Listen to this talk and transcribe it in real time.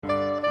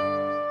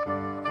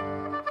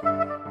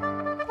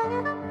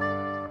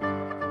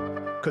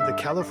Could the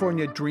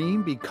California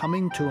dream be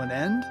coming to an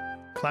end?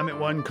 Climate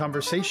One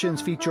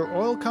conversations feature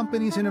oil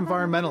companies and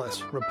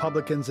environmentalists,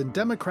 Republicans and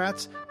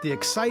Democrats, the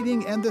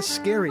exciting and the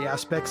scary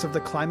aspects of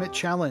the climate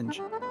challenge.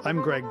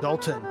 I'm Greg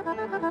Dalton.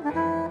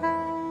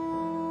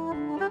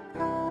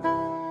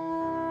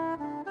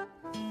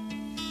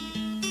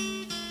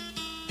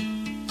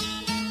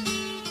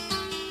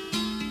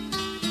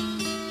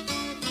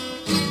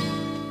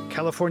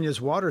 California's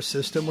water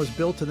system was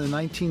built in the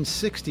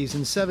 1960s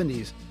and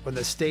 70s, when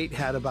the state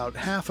had about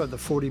half of the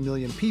 40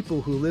 million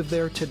people who live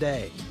there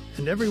today.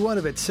 And every one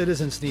of its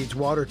citizens needs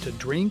water to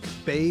drink,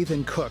 bathe,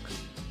 and cook.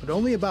 But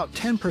only about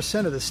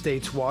 10% of the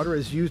state's water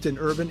is used in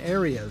urban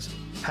areas.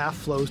 Half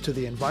flows to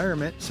the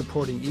environment,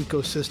 supporting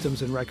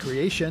ecosystems and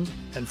recreation,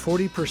 and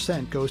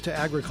 40% goes to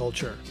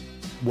agriculture.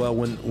 Well,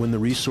 when the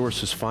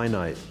resource is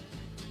finite,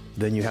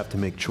 then you have to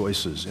make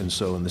choices. And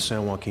so in the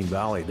San Joaquin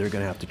Valley, they're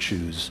going to have to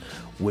choose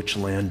which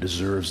land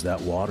deserves that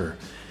water.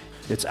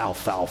 It's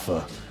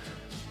alfalfa.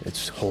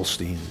 It's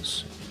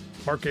Holsteins.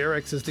 Mark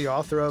Eriks is the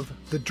author of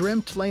The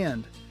Dreamt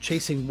Land,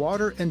 Chasing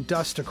Water and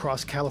Dust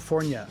Across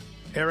California.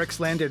 Eriks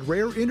landed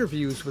rare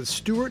interviews with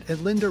Stuart and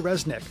Linda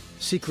Resnick,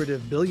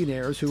 secretive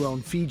billionaires who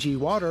own Fiji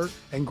Water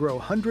and grow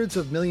hundreds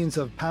of millions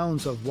of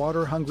pounds of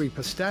water-hungry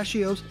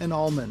pistachios and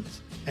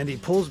almonds. And he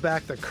pulls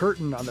back the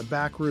curtain on the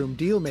backroom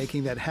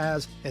deal-making that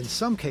has, in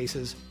some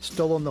cases,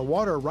 stolen the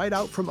water right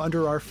out from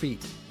under our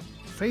feet.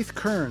 Faith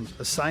Kearns,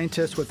 a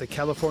scientist with the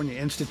California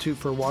Institute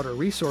for Water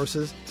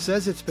Resources,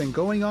 says it's been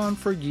going on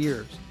for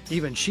years.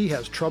 Even she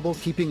has trouble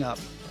keeping up.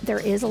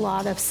 There is a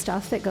lot of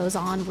stuff that goes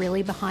on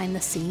really behind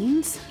the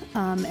scenes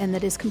and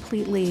that is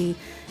completely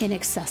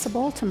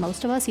inaccessible to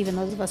most of us, even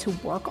those of us who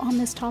work on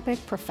this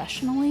topic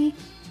professionally.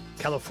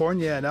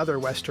 California and other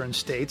western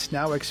states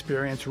now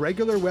experience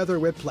regular weather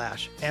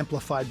whiplash,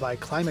 amplified by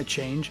climate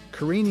change,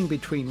 careening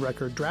between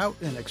record drought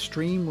and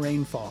extreme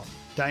rainfall.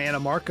 Diana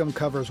Markham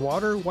covers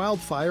water,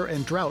 wildfire,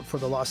 and drought for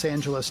the Los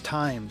Angeles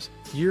Times.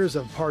 Years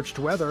of parched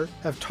weather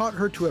have taught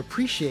her to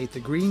appreciate the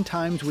green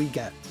times we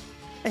get.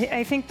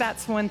 I think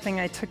that's one thing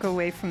I took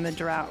away from the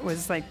drought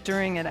was like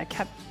during it, I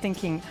kept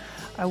thinking,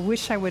 I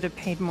wish I would have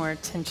paid more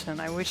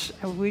attention. I wish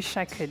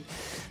I could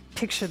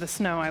picture the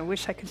snow. I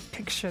wish I could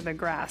picture the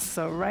grass.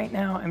 So right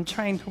now I'm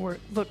trying to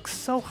look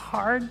so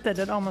hard that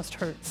it almost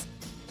hurts.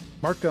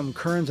 Markham,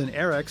 Kearns, and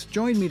Eriks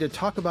joined me to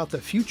talk about the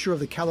future of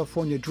the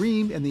California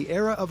dream in the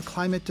era of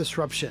climate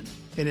disruption.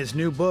 In his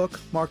new book,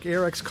 Mark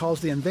Eriks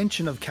calls the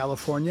invention of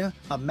California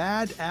a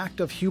mad act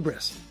of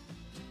hubris.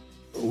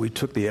 We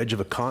took the edge of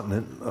a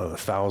continent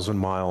 1,000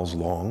 miles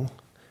long,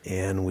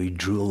 and we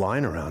drew a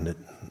line around it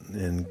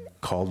and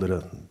called it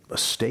a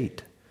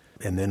state.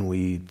 And then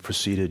we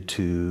proceeded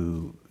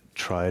to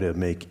try to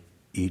make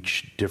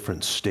each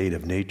different state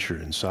of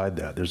nature inside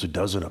that. There's a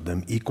dozen of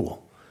them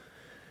equal.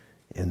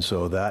 And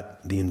so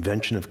that the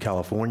invention of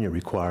California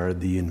required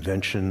the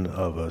invention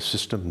of a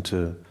system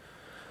to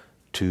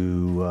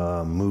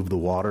move the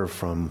water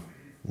from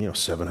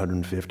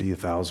 750,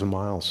 1,000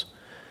 miles.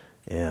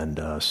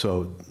 And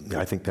so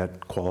I think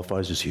that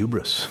qualifies as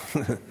hubris.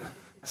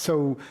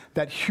 So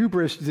that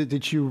hubris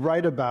that you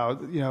write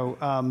about,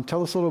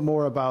 tell us a little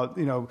more about,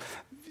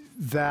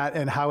 that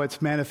and how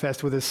it's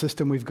manifest with the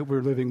system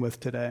we're living with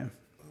today.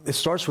 It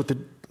starts with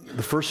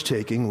the first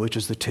taking, which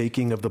is the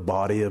taking of the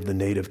body of the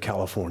native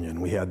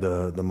Californian. We had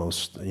the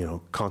most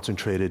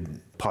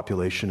concentrated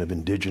population of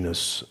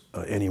indigenous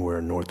anywhere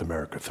in North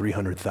America,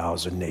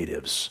 300,000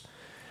 natives.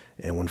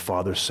 And when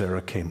Father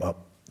Serra came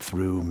up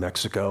through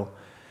Mexico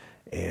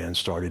and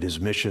started his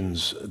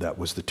missions, that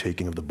was the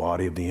taking of the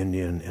body of the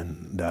Indian,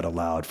 and that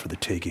allowed for the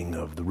taking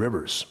of the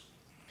rivers.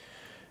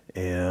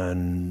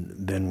 And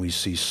then we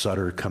see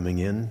Sutter coming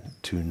in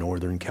to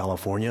Northern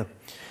California,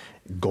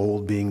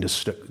 gold being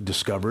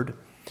discovered,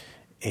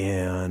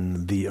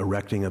 and the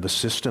erecting of a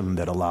system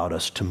that allowed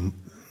us to,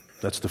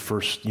 that's the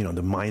first,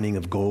 the mining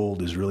of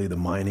gold is really the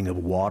mining of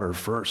water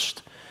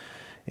first.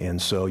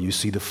 And so you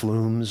see the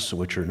flumes,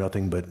 which are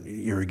nothing but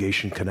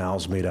irrigation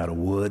canals made out of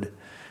wood.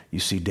 You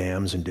see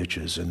dams and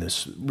ditches, and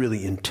this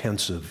really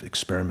intensive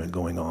experiment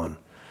going on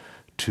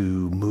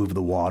to move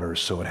the water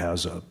so it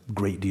has a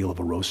great deal of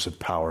erosive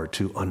power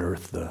to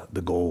unearth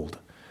the gold.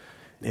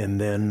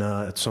 And then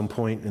at some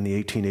point in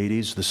the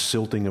 1880s, the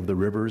silting of the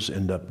rivers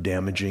end up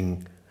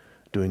doing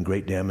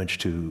great damage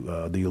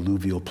to the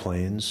alluvial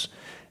plains,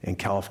 and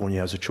California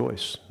has a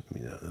choice.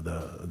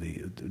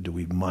 Do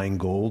we mine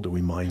gold or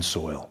we mine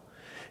soil?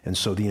 And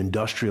so the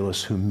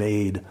industrialists who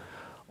made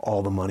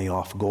all the money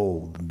off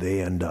gold,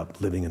 they end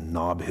up living in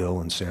Nob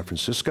Hill in San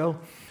Francisco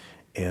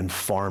and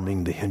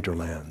farming the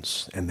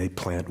hinterlands, and they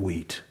plant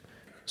wheat.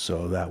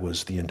 So that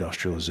was the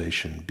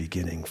industrialization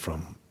beginning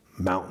from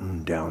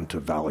mountain down to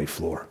valley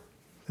floor.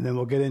 And then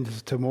we'll get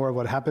into more of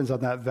what happens on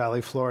that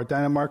valley floor.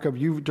 Diana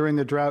Markham, during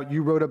the drought,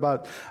 you wrote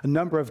about a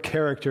number of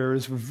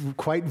characters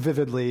quite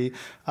vividly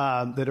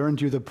that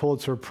earned you the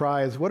Pulitzer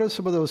Prize. What are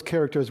some of those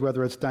characters,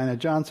 whether it's Dinah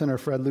Johnson or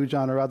Fred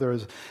Lujan or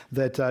others,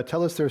 that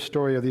tell us their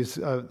story of these?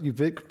 You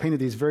painted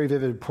these very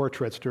vivid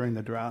portraits during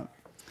the drought.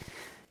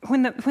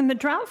 When the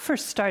drought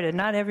first started,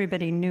 not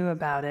everybody knew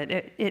about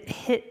it. It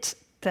hit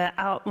the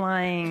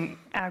outlying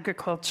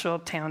agricultural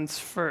towns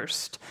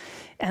first.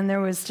 And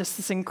there was just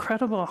this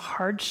incredible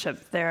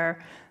hardship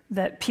there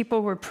that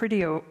people were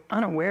pretty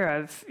unaware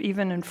of,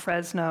 even in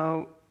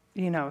Fresno,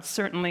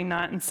 certainly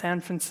not in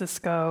San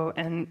Francisco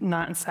and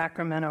not in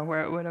Sacramento,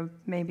 where it would have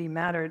maybe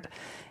mattered.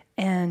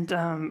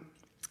 And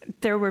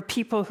there were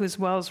people whose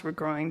wells were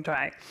growing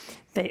dry.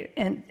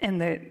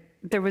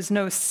 There was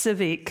no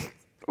civic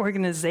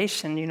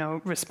organization,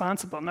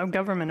 responsible, no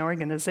government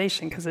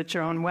organization, because it's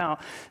your own well.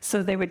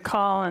 So they would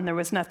call and there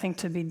was nothing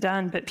to be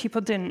done, but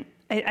people didn't,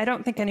 I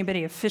don't think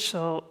anybody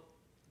official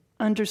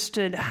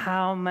understood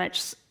how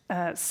much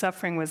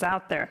suffering was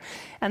out there.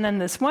 And then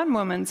this one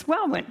woman's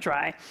well went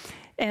dry.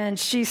 And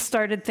she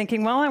started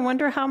thinking, well, I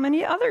wonder how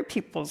many other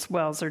people's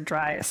wells are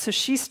dry. So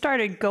she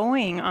started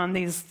going on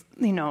these,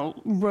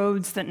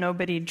 roads that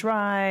nobody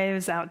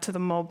drives, out to the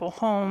mobile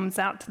homes,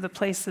 out to the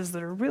places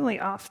that are really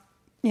off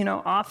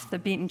the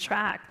beaten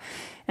track.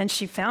 And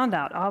she found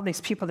out all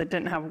these people that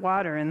didn't have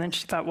water. And then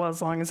she thought, well,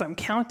 as long as I'm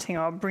counting,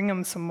 I'll bring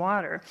them some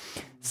water.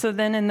 So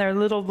then in their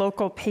little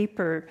local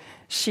paper,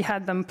 she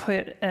had them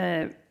put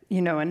a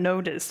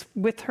notice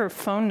with her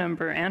phone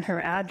number and her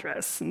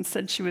address, and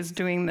said she was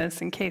doing this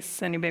in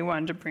case anybody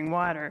wanted to bring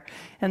water.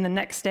 And the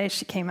next day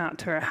she came out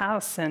to her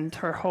house, and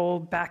her whole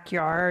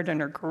backyard and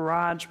her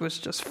garage was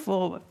just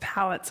full of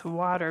pallets of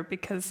water,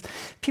 because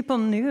people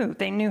knew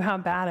how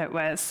bad it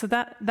was. So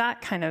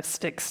that kind of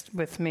sticks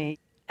with me.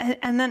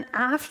 And then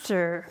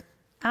after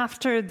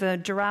the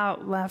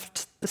drought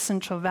left the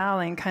Central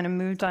Valley and kind of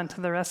moved on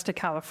to the rest of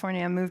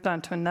California, I moved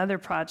on to another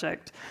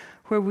project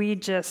where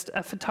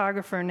a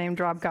photographer named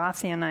Rob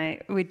Gothi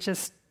and we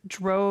just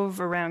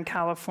drove around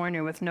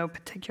California with no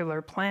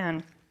particular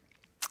plan.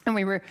 And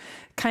we were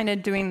kind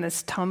of doing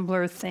this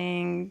Tumblr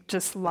thing,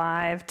 just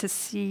live, to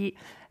see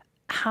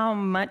how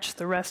much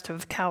the rest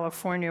of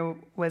California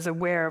was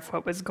aware of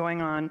what was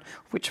going on,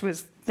 which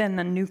was then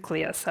the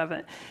nucleus of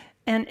it.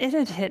 And it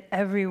had hit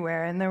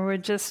everywhere, and there were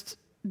just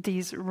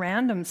these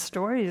random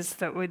stories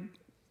that would,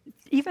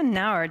 even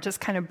now, are just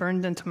kind of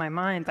burned into my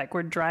mind. Like,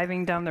 we're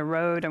driving down the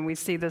road and we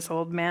see this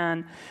old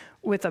man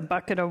with a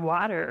bucket of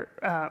water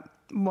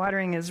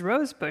watering his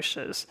rose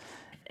bushes.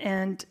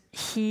 And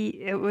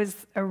it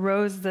was a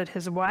rose that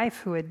his wife,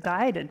 who had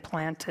died, had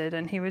planted,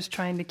 and he was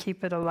trying to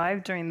keep it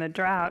alive during the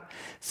drought.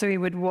 So he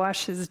would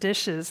wash his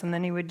dishes, and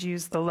then he would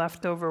use the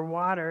leftover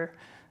water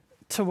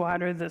to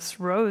water this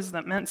rose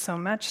that meant so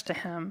much to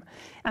him.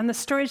 And the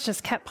stories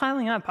just kept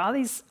piling up. All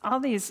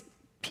these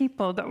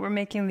people that were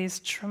making these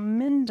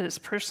tremendous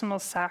personal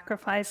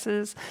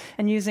sacrifices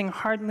and using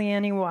hardly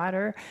any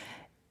water.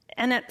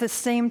 And at the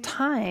same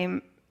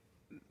time,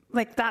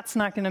 that's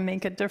not going to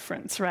make a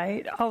difference,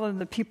 right? All of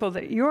the people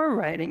that you're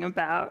writing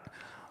about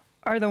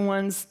are the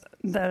ones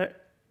that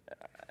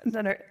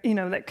are,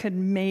 that could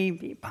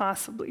maybe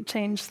possibly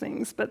change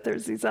things. But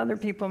there's these other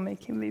people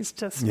making these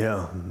just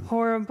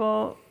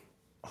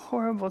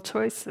horrible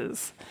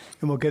choices.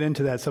 And we'll get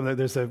into that.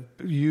 There's a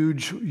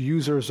huge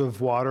users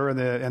of water and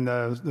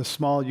the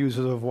small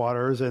users of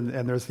waters, and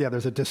there's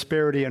a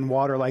disparity in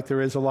water, like there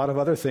is a lot of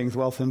other things,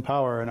 wealth and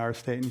power in our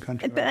state and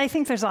country. But I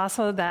think there's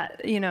also that,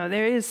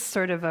 there is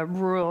sort of a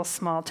rural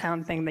small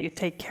town thing that you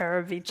take care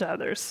of each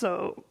other.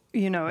 So,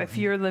 if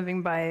you're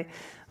living by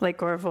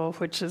Lake Orville,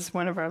 which is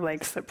one of our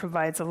lakes that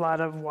provides a lot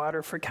of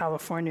water for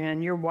California,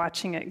 and you're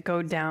watching it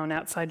go down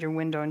outside your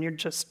window, and you're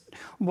just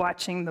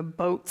watching the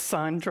boats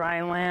on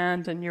dry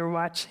land, and you're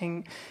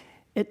watching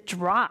it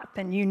drop,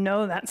 and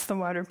that's the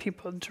water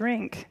people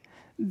drink,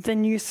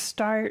 then you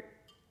start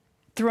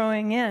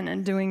throwing in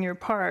and doing your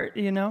part,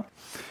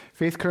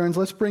 Faith Kearns,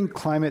 let's bring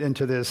climate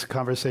into this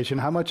conversation.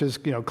 How much is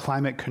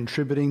climate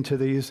contributing to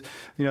these,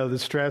 the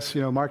stress?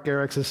 Mark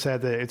Erics has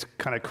said that it's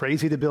kind of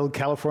crazy to build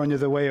California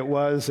the way it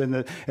was in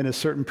a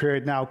certain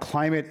period. Now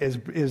climate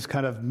is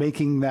kind of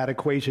making that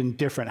equation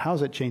different. How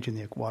is it changing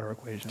the water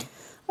equation?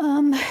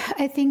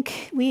 I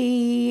think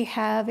we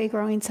have a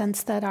growing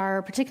sense that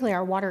particularly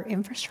our water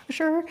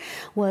infrastructure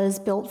was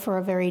built for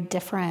a very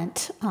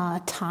different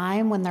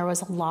time, when there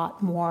was a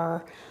lot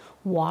more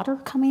water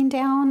coming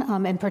down,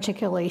 and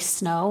particularly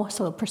snow,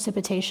 so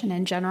precipitation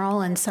in general.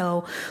 And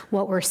so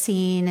what we're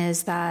seeing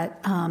is that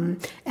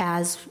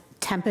as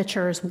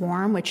temperatures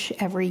warm, which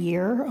every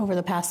year over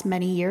the past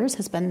many years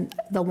has been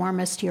the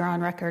warmest year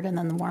on record and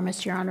then the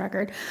warmest year on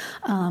record,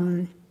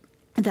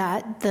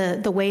 that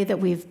the way that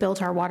we've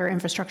built our water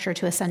infrastructure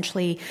to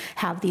essentially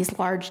have these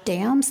large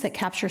dams that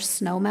capture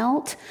snow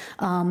melt,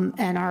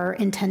 and are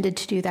intended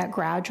to do that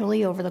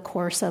gradually over the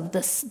course of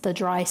the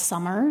dry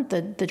summer,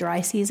 the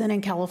dry season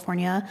in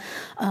California,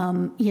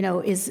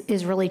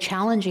 is really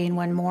challenging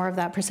when more of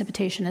that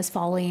precipitation is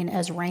falling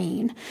as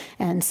rain.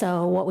 And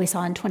so what we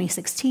saw in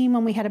 2016,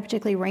 when we had a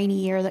particularly rainy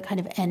year that kind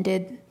of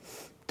ended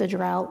the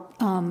drought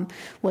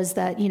was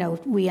that,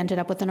 we ended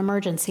up with an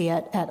emergency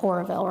at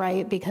Oroville,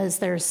 right? Because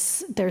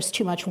there's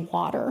too much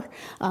water.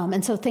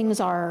 And so things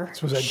are...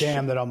 This was a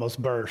dam that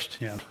almost burst,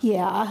 yeah.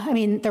 Yeah, I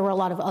mean, there were a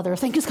lot of other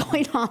things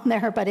going on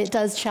there, but it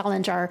does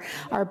challenge our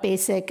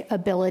basic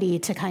ability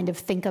to kind of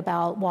think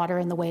about water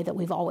in the way that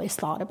we've always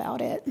thought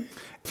about it.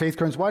 Faith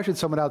Kearns, why should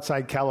someone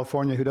outside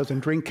California who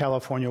doesn't drink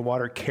California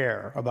water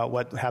care about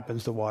what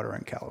happens to water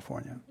in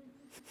California?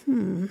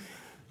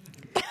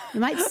 You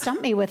might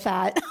stump me with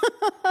that.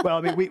 Well,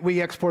 I mean, we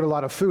export a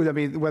lot of food. I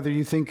mean, whether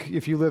you think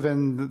if you live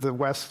in the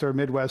West or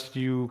Midwest,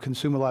 you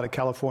consume a lot of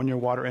California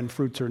water and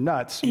fruits or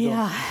nuts. You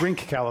don't drink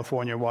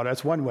California water.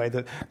 That's one way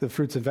that the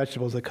fruits and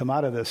vegetables that come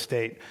out of this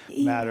state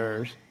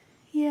matters.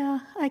 Yeah,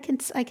 I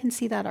can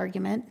see that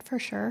argument for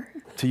sure.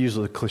 To use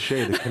the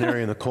cliche, the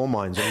canary in the coal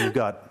mines, I mean, you've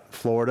got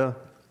Florida,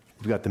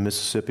 you've got the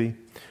Mississippi,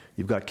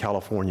 you've got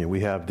California.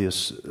 We have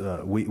this,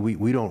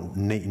 we don't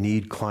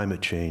need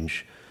climate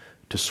change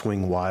to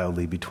swing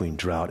wildly between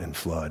drought and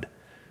flood.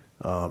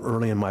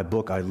 Early in my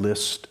book, I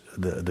list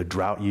the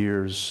drought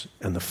years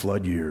and the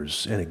flood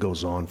years, and it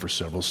goes on for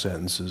several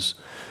sentences.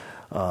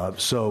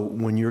 So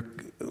when you're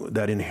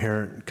that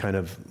inherent kind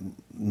of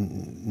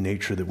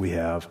nature that we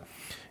have,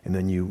 and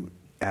then you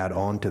add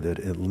on to that,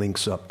 it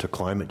links up to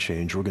climate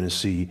change, we're going to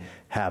see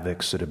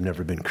havocs that have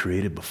never been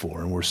created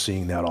before, and we're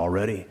seeing that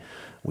already.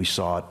 We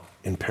saw it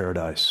in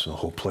Paradise, a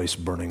whole place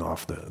burning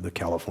off the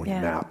California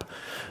map.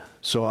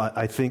 So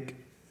I think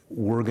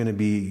we're going to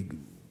be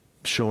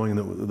showing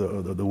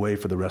the way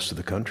for the rest of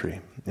the country.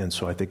 And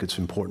so I think it's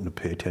important to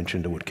pay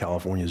attention to what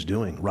California is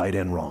doing, right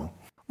and wrong.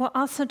 Well,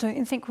 also, don't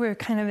you think we're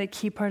kind of a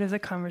key part of the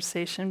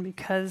conversation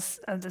because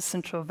of the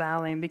Central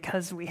Valley and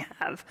because we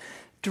have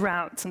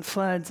droughts and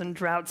floods, and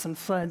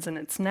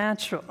it's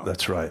natural?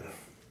 That's right.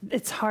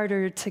 It's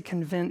harder to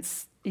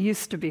convince, it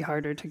used to be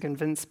harder to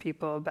convince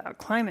people about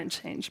climate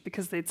change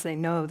because they'd say,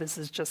 no, this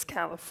is just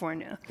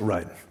California.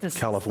 Right.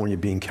 California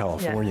being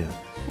California.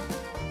 Yeah.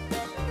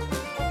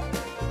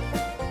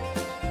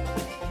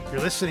 You're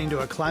listening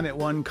to a Climate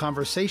One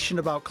conversation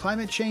about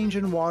climate change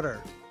and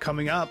water.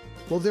 Coming up,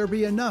 will there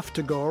be enough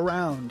to go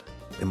around?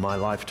 In my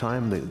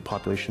lifetime, the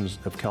population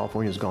of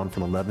California has gone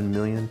from 11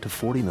 million to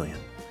 40 million.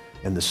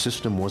 And the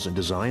system wasn't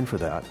designed for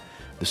that.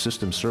 The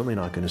system's certainly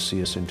not going to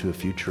see us into a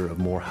future of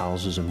more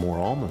houses and more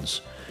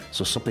almonds.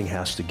 So something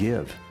has to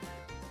give.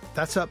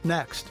 That's up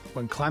next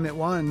when Climate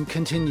One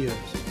continues.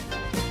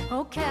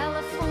 Oh,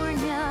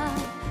 California,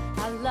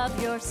 I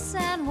love your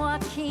San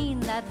Joaquin,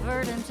 that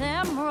verdant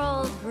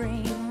emerald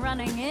green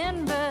running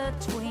in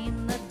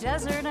between the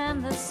desert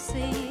and the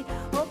sea.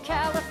 Oh,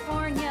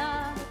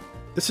 California.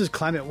 This is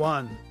Climate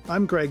One.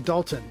 I'm Greg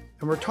Dalton,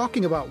 and we're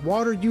talking about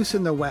water use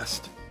in the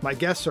West. My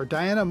guests are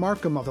Diana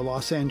Markham of the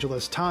Los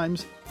Angeles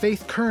Times,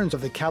 Faith Kearns of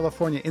the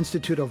California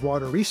Institute of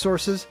Water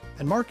Resources,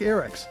 and Mark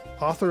Eriks,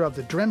 author of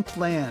The Dreamt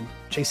Land,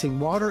 Chasing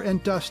Water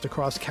and Dust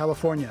Across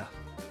California.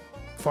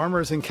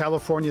 Farmers in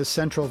California's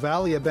Central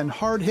Valley have been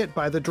hard hit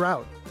by the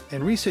drought.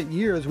 In recent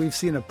years, we've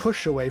seen a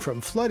push away from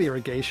flood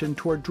irrigation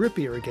toward drip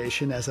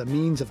irrigation as a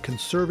means of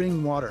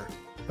conserving water.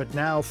 But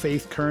now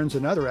Faith Kearns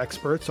and other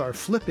experts are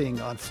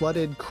flipping on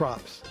flooded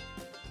crops.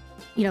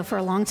 For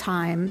a long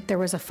time, there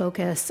was a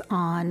focus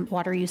on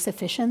water use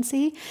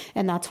efficiency,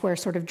 and that's where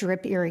sort of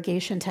drip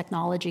irrigation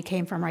technology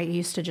came from, right? You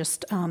used to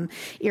just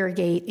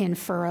irrigate in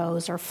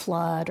furrows or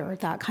flood or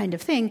that kind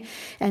of thing.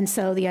 And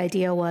so the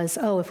idea was,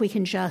 if we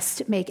can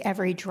just make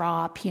every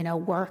drop,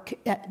 work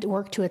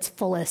to its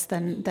fullest,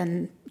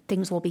 then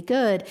things will be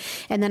good.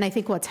 And then I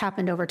think what's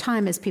happened over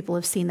time is people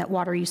have seen that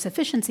water use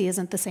efficiency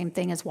isn't the same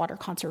thing as water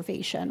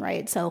conservation,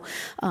 right? So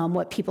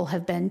what people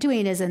have been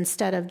doing is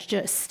instead of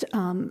just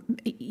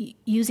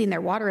using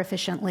their water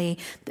efficiently,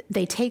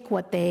 they take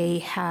what they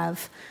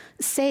have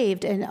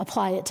saved and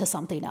apply it to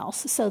something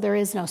else. So there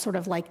is no sort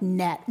of like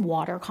net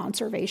water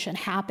conservation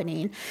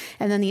happening.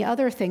 And then the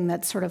other thing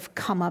that's sort of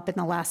come up in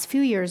the last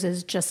few years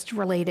is just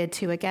related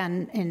to,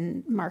 again,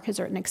 and Mark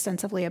has written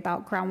extensively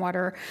about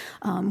groundwater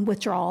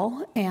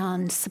withdrawal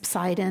and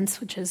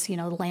subsidence, which is,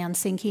 land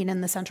sinking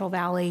in the Central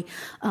Valley,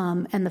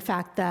 and the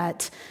fact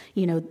that,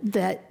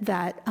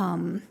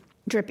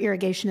 drip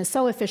irrigation is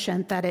so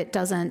efficient that it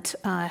doesn't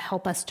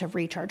help us to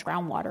recharge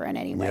groundwater in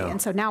any way. Yeah. And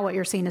so now what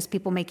you're seeing is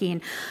people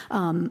making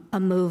a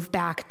move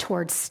back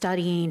towards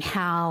studying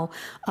how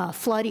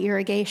flood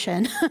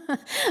irrigation,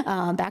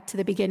 back to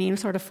the beginning,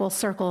 sort of full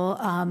circle,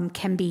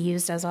 can be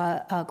used as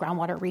a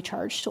groundwater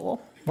recharge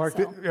tool. Mark,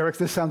 Eric,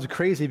 this sounds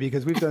crazy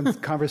because we've done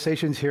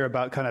conversations here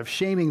about kind of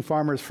shaming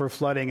farmers for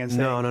flooding and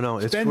saying, no.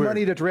 Spend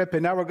money to drip,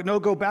 and now we're going to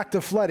go back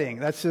to flooding.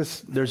 That's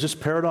just... There's this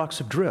paradox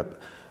of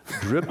drip.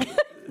 Drip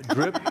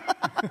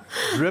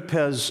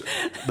has,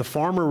 the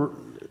farmer,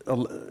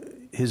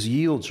 his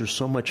yields are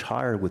so much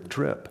higher with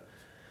drip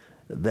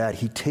that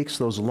he takes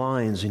those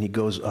lines and he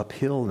goes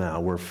uphill now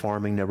where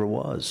farming never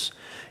was.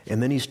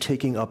 And then he's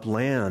taking up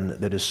land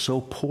that is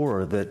so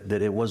poor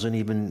that it wasn't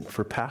even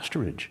for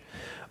pasturage.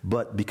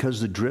 But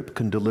because the drip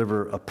can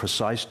deliver a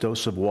precise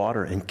dose of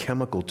water and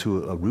chemical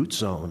to a root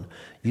zone,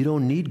 you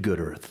don't need good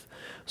earth.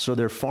 So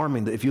they're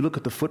farming. If you look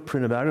at the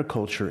footprint of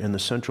agriculture in the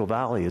Central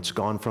Valley, it's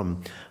gone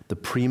from the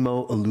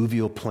primo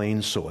alluvial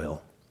plain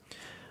soil.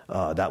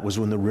 That was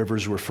when the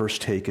rivers were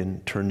first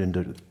taken, turned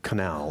into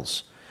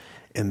canals.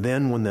 And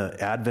then when the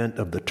advent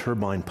of the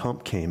turbine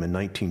pump came in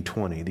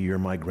 1920, the year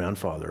my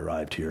grandfather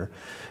arrived here,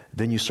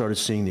 then you started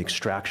seeing the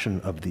extraction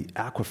of the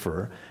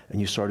aquifer, and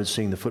you started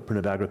seeing the footprint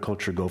of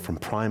agriculture go from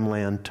prime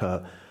land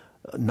to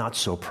not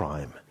so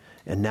prime.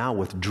 And now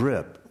with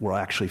drip, we're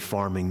actually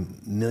farming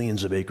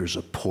millions of acres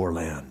of poor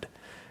land.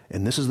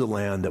 And this is the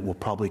land that will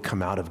probably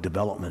come out of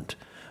development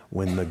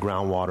when the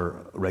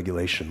groundwater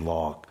regulation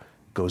law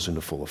goes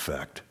into full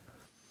effect.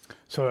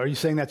 So are you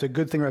saying that's a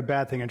good thing or a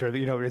bad thing?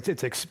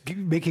 It's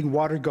making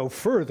water go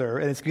further,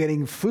 and it's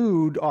getting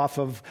food off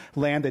of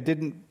land that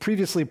didn't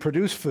previously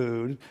produce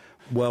food.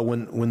 Well,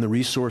 when the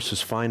resource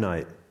is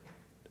finite,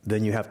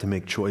 then you have to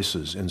make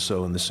choices. And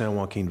so in the San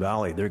Joaquin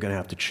Valley, they're going to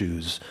have to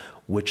choose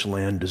which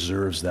land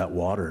deserves that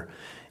water.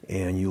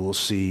 And you will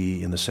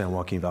see in the San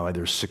Joaquin Valley,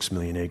 there's 6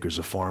 million acres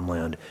of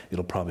farmland.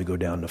 It'll probably go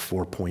down to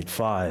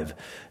 4.5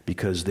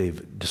 because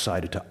they've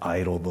decided to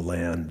idle the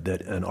land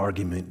that an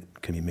argument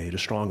can be made, a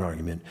strong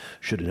argument,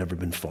 should have never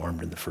been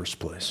farmed in the first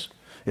place.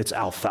 It's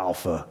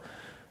alfalfa.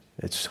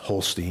 It's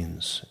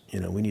Holsteins.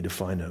 We need to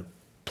find a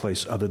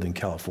place other than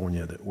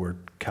California where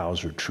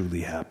cows are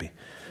truly happy,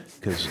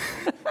 because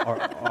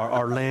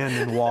our land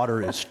and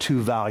water is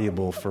too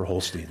valuable for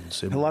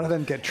Holsteins. A lot of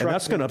them get trucked. And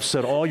that's going to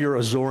upset all your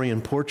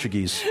Azorean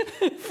Portuguese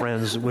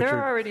friends.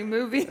 They're already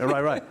moving.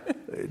 Right.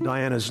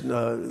 Diana's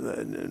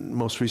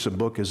most recent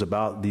book is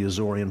about the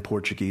Azorean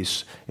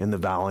Portuguese in the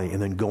valley,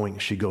 and then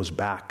she goes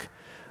back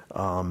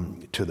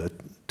to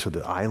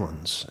the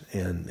islands,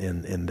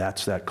 and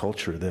that's that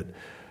culture that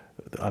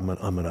I'm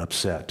going to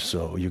upset.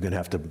 So you're going to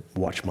have to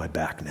watch my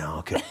back now,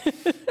 okay?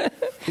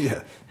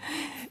 Yeah.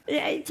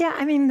 Yeah,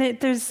 I mean,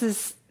 there's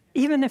this,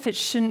 even if it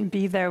shouldn't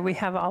be there, we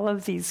have all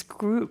of these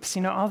groups,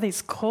 all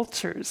these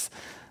cultures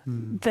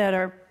that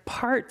are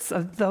parts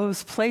of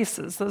those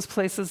places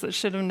that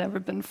should have never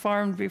been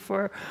farmed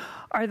before,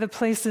 are the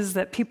places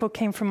that people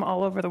came from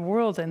all over the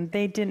world, and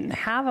they didn't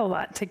have a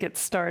lot to get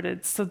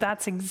started. So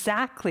that's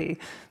exactly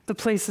the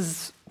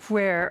places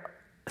where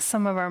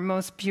some of our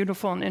most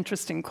beautiful and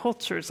interesting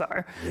cultures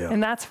are. Yeah.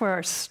 And that's where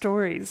our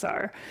stories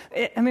are.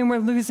 We're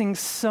losing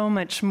so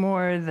much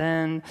more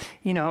than,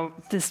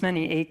 this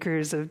many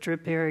acres of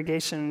drip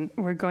irrigation.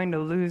 We're going to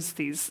lose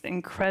these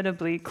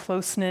incredibly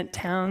close-knit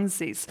towns,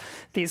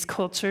 these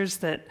cultures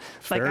that,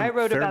 I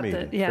wrote about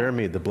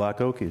Fairmead, the Black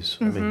Okies.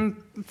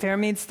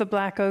 Fairmead's the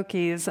Black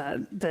Okies,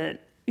 the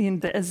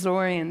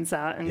Azoreans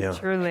out in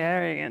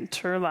Turleri and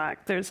Turlock.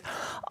 There's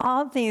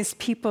all these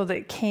people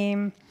that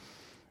came.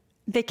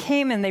 They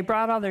came and they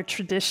brought all their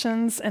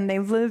traditions, and they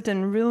lived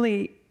in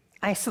really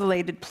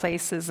isolated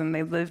places, and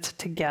they lived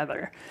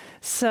together.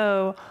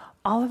 So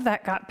all of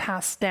that got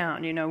passed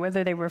down,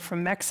 whether they were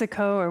from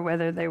Mexico or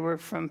whether they were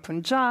from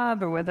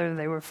Punjab or whether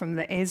they were from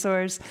the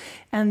Azores.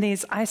 And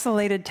these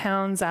isolated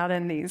towns out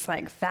in these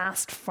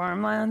vast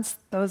farmlands,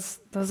 those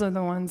are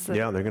the ones that...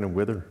 Yeah, they're going to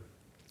wither.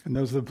 And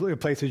those are the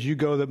places you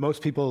go that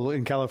most people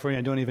in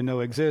California don't even know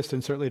exist,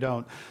 and certainly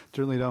don't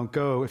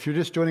go. If you're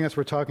just joining us,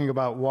 we're talking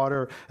about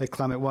water at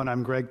Climate One.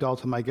 I'm Greg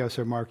Dalton. My guests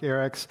are Mark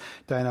Eriks,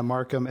 Diana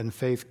Markham, and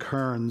Faith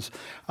Kearns.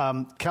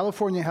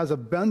 California has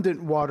abundant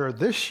water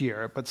this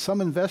year, but some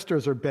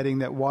investors are betting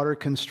that water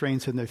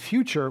constraints in the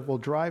future will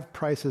drive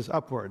prices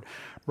upward.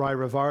 Ry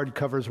Rivard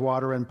covers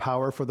water and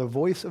power for The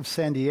Voice of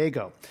San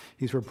Diego.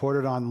 He's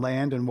reported on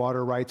land and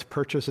water rights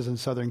purchases in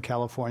Southern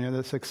California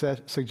that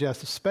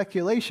suggests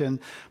speculation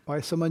by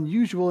some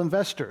unusual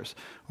investors.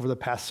 Over the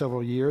past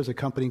several years, a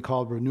company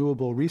called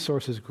Renewable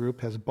Resources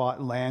Group has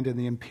bought land in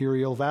the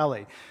Imperial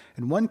Valley.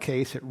 In one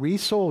case, it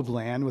resold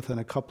land within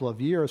a couple of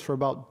years for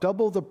about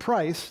double the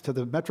price to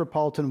the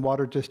Metropolitan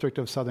Water District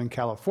of Southern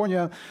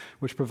California,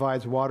 which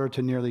provides water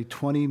to nearly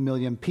 20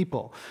 million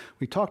people.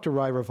 We talked to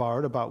Ry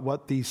Rivard about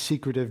what these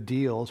secretive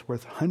deals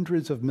worth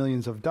hundreds of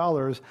millions of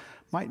dollars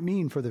might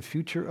mean for the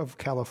future of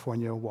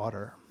California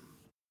water.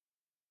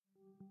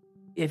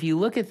 If you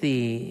look at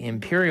the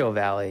Imperial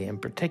Valley in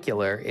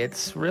particular,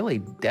 it's really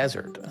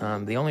desert.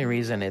 The only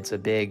reason it's a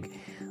big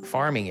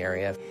farming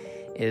area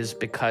is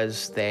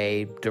because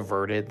they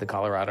diverted the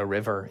Colorado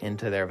River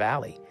into their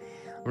valley.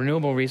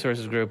 Renewable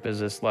Resources Group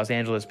is this Los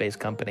Angeles-based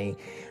company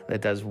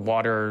that does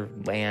water,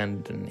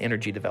 land, and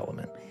energy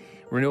development.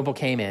 Renewable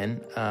came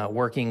in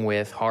working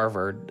with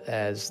Harvard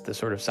as the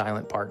sort of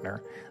silent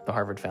partner, the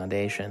Harvard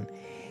Foundation,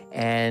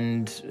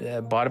 and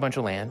bought a bunch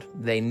of land.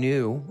 They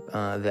knew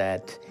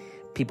that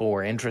people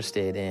were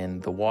interested in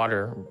the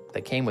water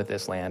that came with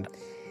this land.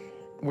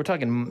 We're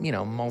talking,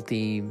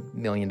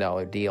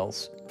 multi-million-dollar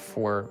deals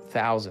for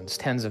thousands,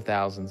 tens of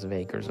thousands of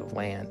acres of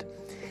land.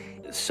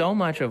 So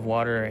much of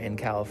water in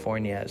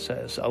California,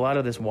 so a lot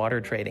of this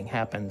water trading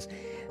happens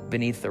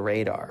beneath the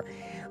radar.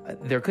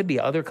 There could be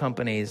other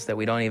companies that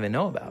we don't even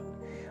know about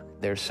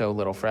There's so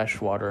little fresh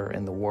water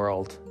in the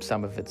world.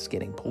 Some of it's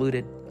getting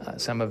polluted.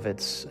 Some of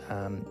it's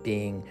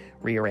being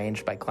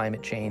rearranged by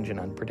climate change in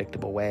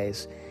unpredictable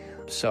ways.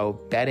 So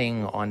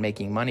betting on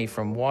making money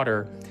from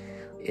water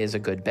is a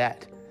good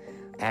bet.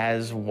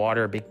 As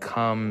water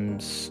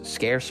becomes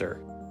scarcer,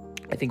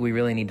 I think we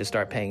really need to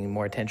start paying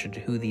more attention to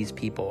who these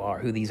people are,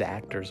 who these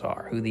actors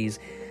are, who these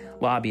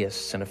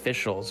lobbyists and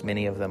officials,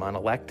 many of them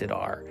unelected,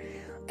 are,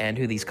 and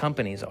who these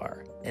companies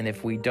are. And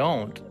if we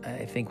don't,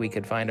 I think we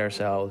could find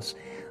ourselves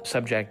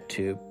subject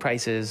to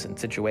prices and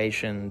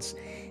situations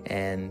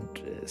and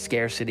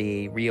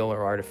scarcity, real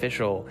or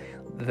artificial,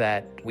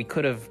 that we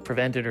could have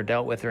prevented or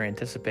dealt with or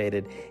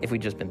anticipated if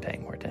we'd just been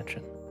paying more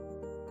attention.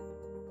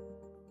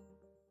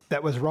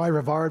 That was Ry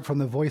Rivard from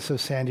the Voice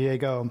of San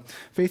Diego.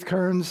 Faith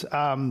Kearns,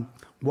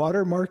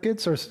 water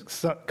markets are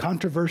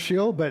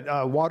controversial, but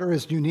water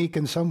is unique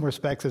in some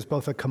respects as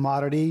both a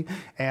commodity,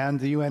 and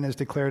the UN has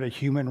declared a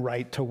human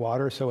right to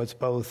water, so it's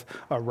both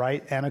a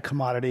right and a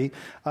commodity.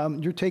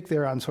 Your take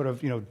there on sort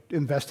of,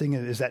 investing,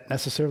 is that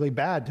necessarily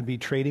bad to be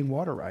trading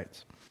water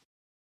rights?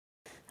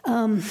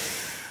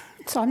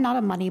 So I'm not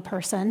a money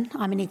person.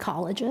 I'm an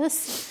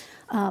ecologist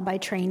by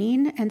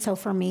training. And so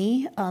for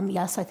me,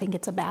 yes, I think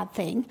it's a bad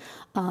thing.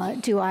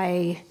 Do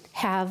I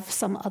have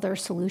some other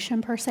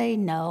solution per se?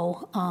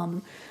 No.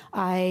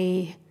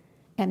 I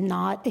am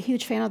not a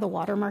huge fan of the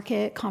water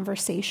market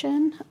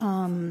conversation.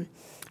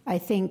 I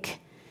think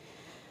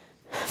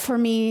for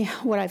me,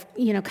 what I've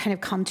kind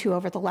of come to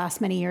over the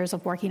last many years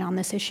of working on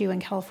this issue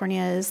in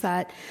California is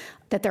that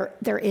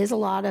there is a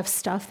lot of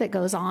stuff that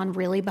goes on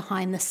really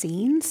behind the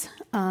scenes,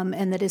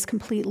 and that is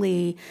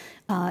completely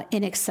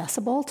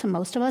inaccessible to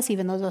most of us,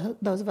 even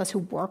those of us who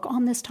work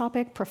on this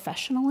topic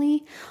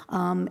professionally,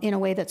 in a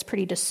way that's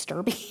pretty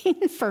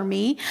disturbing for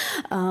me.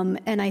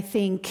 And I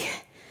think,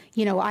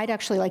 I'd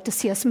actually like to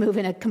see us move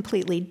in a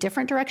completely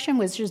different direction,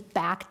 was just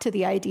back to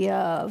the idea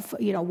of,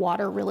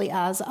 water really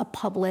as a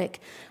public,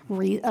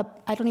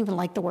 I don't even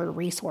like the word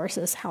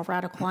resources, how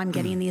radical I'm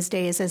getting these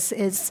days,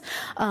 is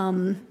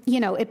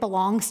it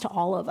belongs to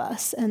all of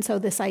us. And so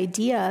this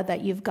idea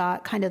that you've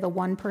got kind of the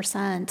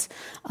 1%,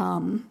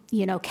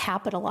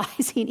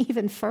 capitalizing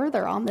even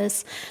further on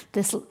this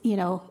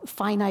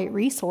finite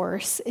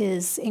resource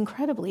is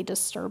incredibly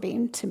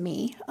disturbing to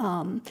me.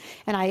 And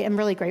I am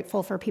really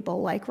grateful for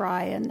people like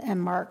Ry and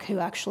Mark who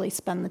actually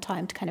spend the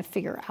time to kind of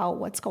figure out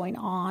what's going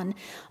on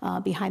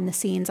behind the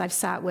scenes. I've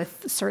sat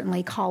with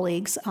certainly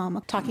colleagues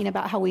talking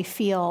about how we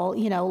feel,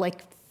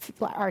 like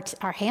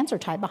our hands are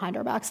tied behind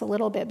our backs a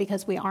little bit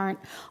because we aren't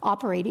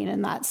operating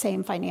in that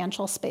same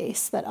financial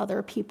space that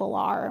other people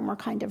are, and we're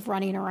kind of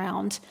running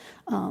around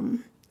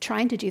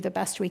trying to do the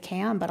best we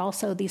can, but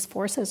also these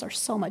forces are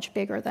so much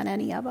bigger than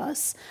any of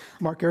us.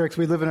 Mark Eriks,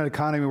 we live in an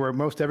economy where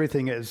most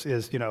everything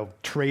is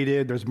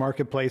traded. There's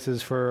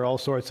marketplaces for all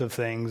sorts of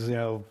things,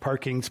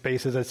 parking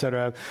spaces, et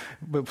cetera.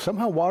 But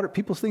somehow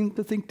people seem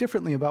to think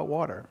differently about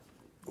water.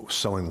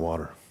 Selling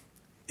water,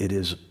 it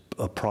is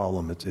a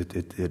problem. It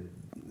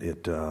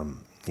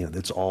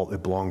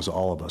belongs to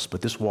all of us.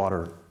 But this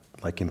water,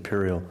 like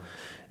Imperial,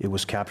 if it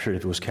was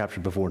captured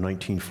before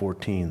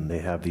 1914, they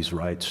have these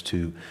rights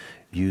to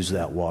use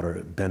that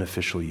water,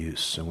 beneficial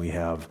use. And we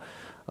have,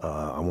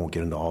 I won't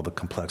get into all the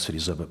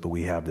complexities of it, but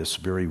we have this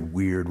very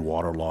weird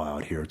water law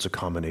out here. It's a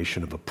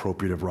combination of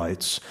appropriative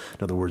rights.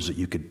 In other words, that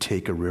you could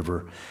take a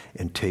river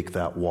and take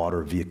that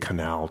water via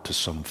canal to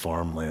some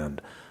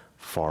farmland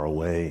far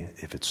away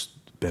if it's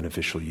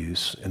beneficial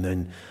use. And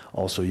then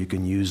also you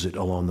can use it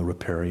along the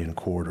riparian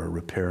corridor,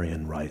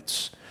 riparian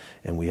rights.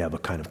 And we have a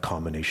kind of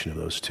combination of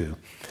those two.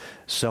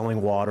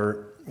 Selling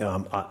water,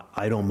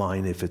 I don't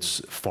mind if it's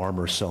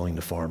farmer selling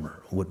to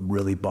farmer. What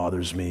really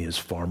bothers me is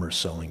farmers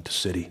selling to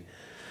city.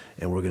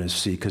 And we're going to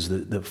see, because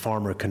the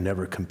farmer can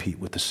never compete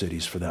with the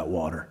cities for that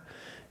water.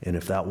 And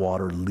if that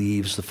water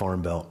leaves the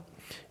farm belt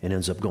and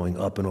ends up going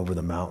up and over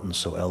the mountains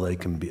so LA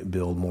can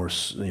build more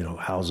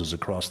houses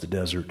across the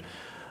desert,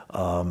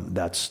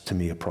 that's, to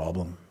me, a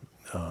problem.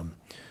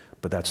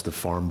 But that's the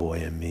farm boy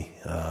in me,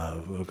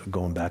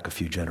 going back a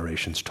few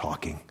generations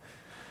talking.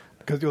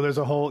 Because there's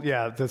a whole,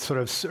 the sort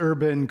of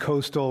urban,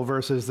 coastal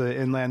versus the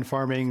inland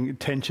farming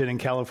tension in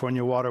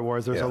California water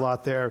wars. There's a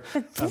lot there.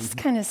 But this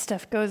kind of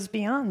stuff goes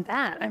beyond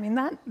that. I mean,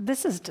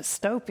 this is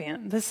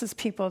dystopian. This is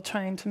people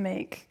trying to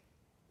make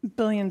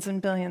billions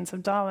and billions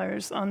of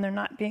dollars on there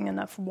not being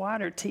enough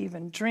water to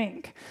even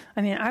drink.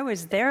 I mean, I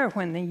was there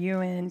when the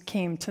UN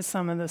came to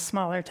some of the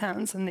smaller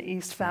towns in the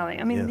East Valley.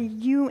 I mean, the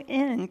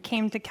UN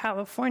came to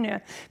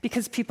California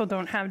because people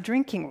don't have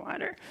drinking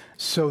water.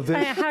 So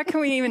how can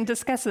we even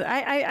discuss it?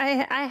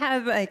 I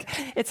have,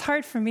 it's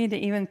hard for me to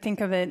even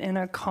think of it in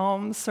a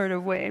calm sort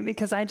of way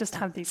because I just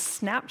have these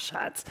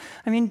snapshots.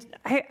 I mean,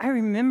 I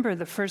remember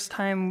the first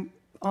time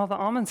all the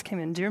almonds came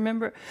in. Do you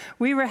remember?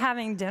 We were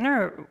having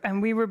dinner,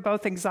 and we were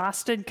both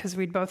exhausted because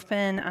we'd both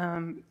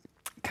been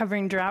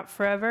covering drought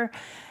forever.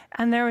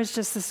 And there was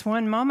just this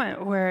one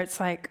moment where it's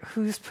like,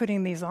 who's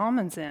putting these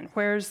almonds in?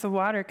 Where's the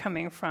water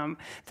coming from?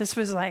 This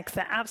was like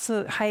the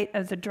absolute height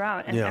of the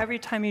drought. And every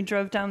time you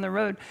drove down the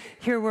road,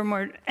 here were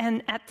more.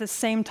 And at the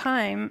same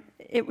time,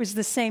 it was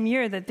the same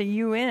year that the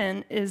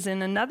UN is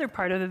in another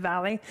part of the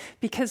valley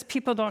because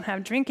people don't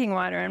have drinking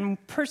water.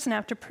 And person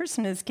after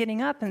person is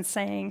getting up and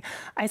saying,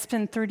 I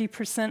spend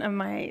 30% of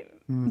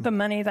the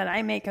money that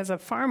I make as a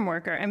farm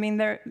worker. I mean,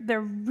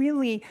 they're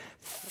really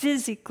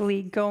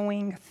physically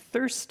going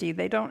thirsty.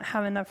 They don't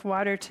have enough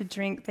water to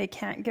drink. They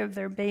can't give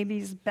their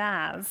babies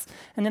baths.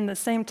 And in the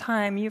same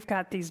time, you've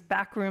got these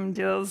backroom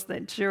deals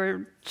that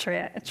you're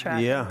tracking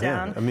down.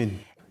 Yeah. I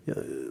mean,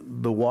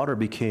 the water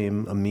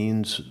became a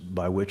means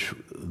by which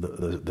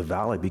the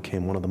valley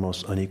became one of the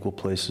most unequal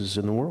places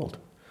in the world.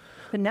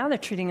 But now they're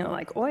treating it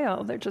like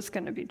oil. They're just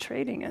going to be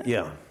trading it.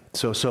 Yeah.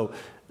 So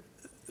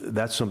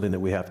that's something that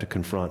we have to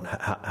confront.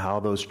 How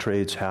those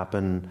trades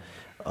happen.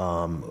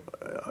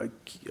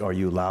 Are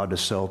you allowed to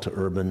sell to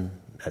urban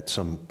at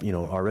some,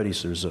 already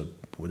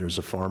there's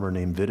a farmer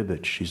named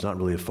Vidovich. He's not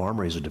really a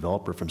farmer. He's a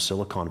developer from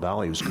Silicon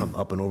Valley who's come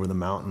up and over the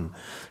mountain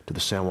to the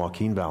San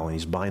Joaquin Valley.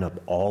 He's buying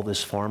up all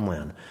this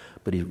farmland,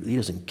 but he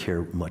doesn't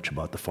care much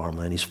about the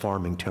farmland. He's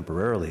farming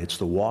temporarily. It's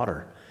the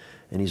water.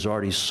 And he's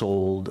already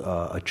sold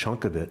a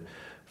chunk of it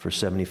for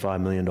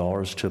 $75 million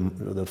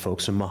to the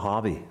folks in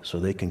Mojave so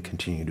they can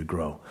continue to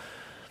grow.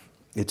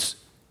 It's,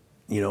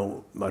 I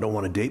don't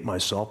want to date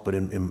myself, but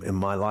in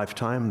my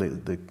lifetime,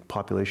 the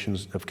population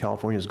of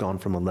California has gone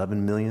from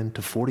 11 million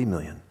to 40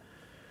 million.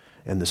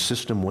 And the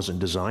system wasn't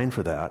designed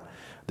for that.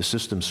 The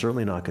system's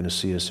certainly not going to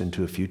see us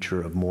into a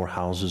future of more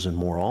houses and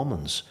more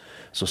almonds.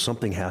 So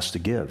something has to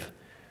give.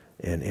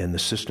 And the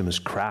system is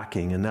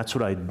cracking. And that's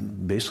what I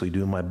basically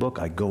do in my book.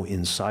 I go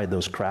inside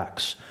those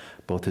cracks,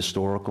 both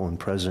historical and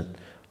present,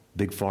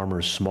 big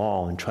farmers,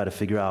 small, and try to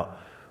figure out,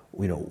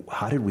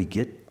 how did we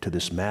get to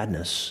this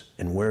madness,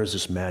 and where is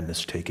this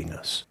madness taking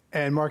us?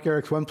 And Mark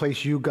Erics, one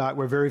place you got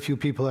where very few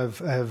people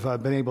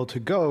have been able to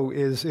go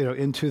is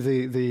into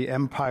the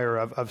empire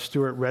of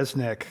Stuart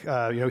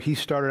Resnick. He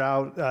started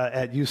out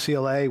at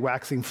UCLA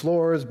waxing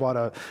floors, bought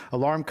an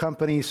alarm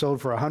company,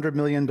 sold for $100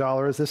 million.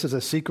 This is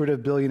a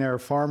secretive billionaire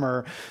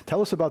farmer.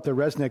 Tell us about the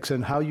Resnicks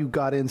and how you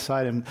got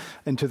inside and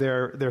into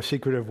their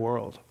secretive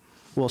world.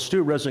 Well,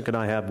 Stuart Resnick and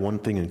I have one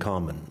thing in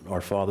common.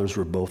 Our fathers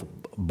were both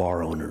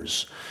bar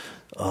owners.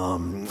 I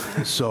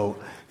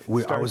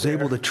was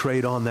able to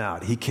trade on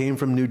that. He came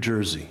from New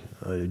Jersey,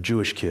 a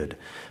Jewish kid,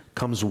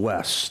 comes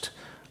west,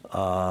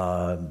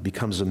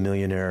 becomes a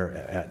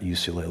millionaire at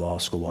UCLA Law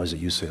School. Well, he's at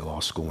UCLA Law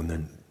School, and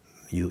then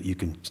you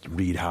can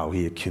read how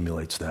he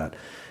accumulates that.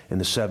 In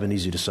the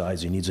 70s, he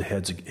decides he needs a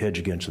hedge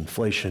against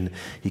inflation.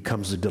 He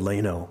comes to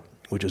Delano,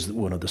 which is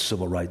one of the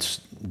civil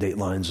rights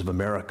datelines of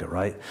America,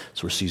 right?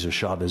 It's where Cesar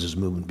Chavez's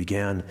movement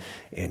began,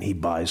 and he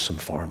buys some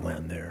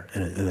farmland there.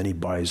 And then he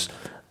buys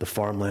the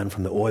farmland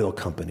from the oil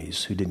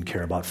companies who didn't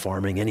care about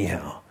farming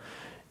anyhow.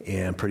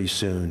 And pretty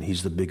soon,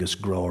 he's the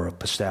biggest grower of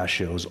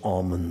pistachios,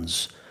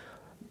 almonds,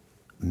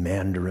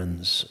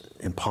 mandarins,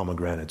 and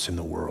pomegranates in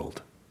the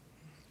world.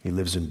 He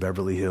lives in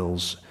Beverly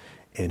Hills,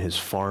 and his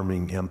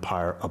farming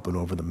empire up and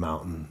over the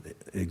mountain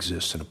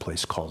exists in a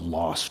place called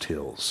Lost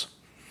Hills.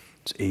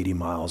 It's 80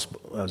 miles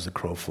as the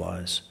crow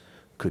flies.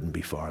 Couldn't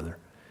be farther.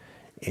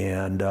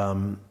 And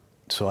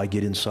so I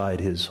get inside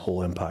his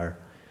whole empire.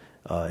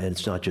 And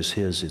it's not just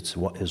it's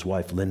his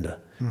wife, Linda,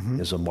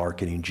 is a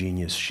marketing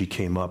genius. She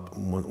came up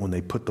when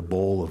they put the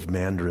bowl of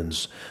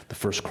mandarins, the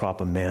first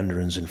crop of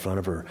mandarins in front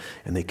of her,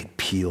 and they could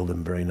peel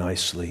them very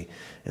nicely,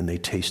 and they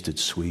tasted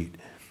sweet.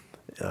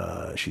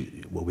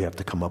 We have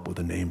to come up with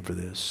a name for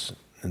this.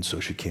 And so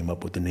she came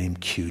up with the name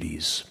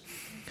Cuties.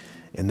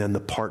 And then the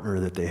partner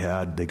that they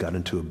had, they got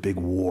into a big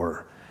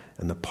war,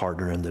 and the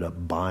partner ended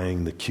up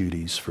buying the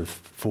Cuties for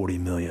 $40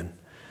 million.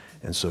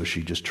 And so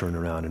she just turned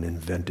around and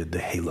invented the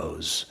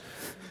halos.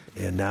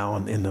 And now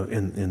on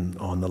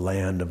the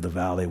land of the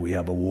valley, we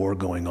have a war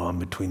going on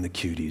between the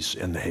Cuties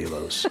and the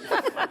halos.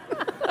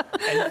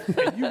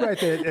 and you write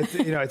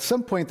that at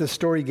some point the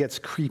story gets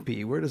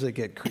creepy. Where does it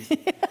get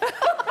creepy?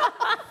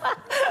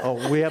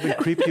 Oh, we haven't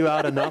creeped you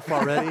out enough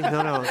already?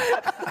 No.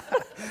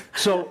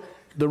 So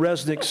the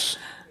Resnicks,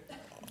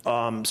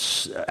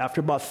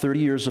 after about 30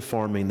 years of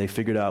farming, they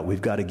figured out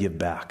we've got to give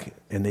back,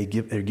 and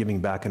they're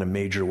giving back in a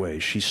major way.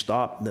 She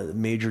stopped the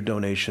major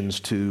donations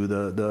to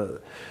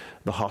the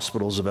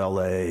hospitals of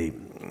LA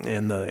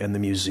and the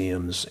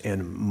museums,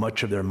 and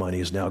much of their money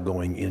is now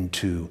going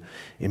into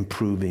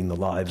improving the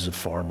lives of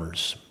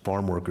farmers,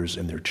 farm workers,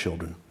 and their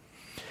children.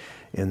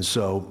 And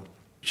so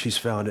she's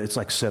founded, it's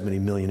like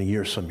 $70 million a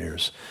year some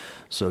years.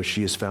 So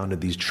she has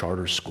founded these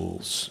charter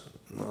schools.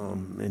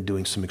 And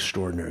doing some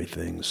extraordinary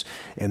things.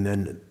 And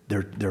then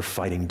they're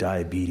fighting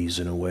diabetes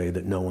in a way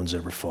that no one's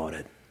ever fought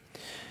it.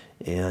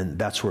 And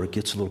that's where it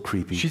gets a little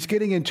creepy.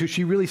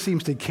 She really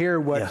seems to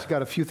care she's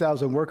got a few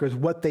thousand workers,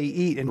 what they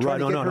eat, and try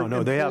to get her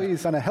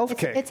employees on a health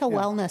kick. It's a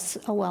wellness.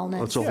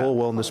 It's a whole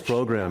wellness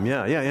program,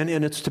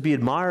 and it's to be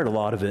admired, a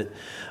lot of it,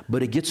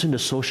 but it gets into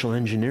social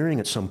engineering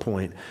at some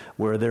point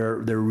where they're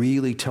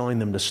really telling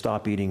them to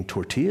stop eating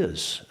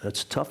tortillas.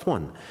 That's a tough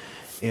one.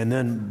 And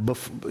then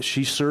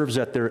she serves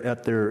at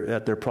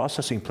their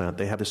processing plant.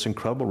 They have this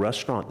incredible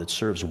restaurant that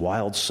serves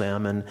wild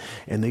salmon,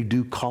 and they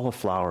do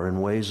cauliflower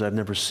in ways I've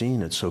never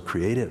seen. It's so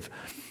creative.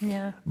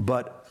 Yeah.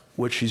 But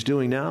what she's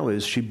doing now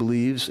is she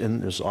believes,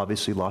 and there's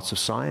obviously lots of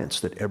science,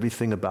 that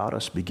everything about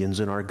us begins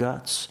in our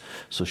guts.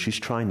 So she's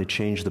trying to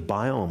change the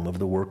biome of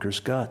the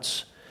workers'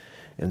 guts.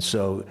 And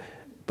so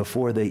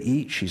before they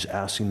eat, she's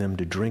asking them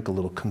to drink a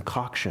little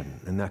concoction.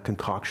 And that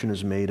concoction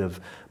is made of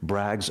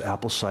Bragg's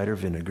apple cider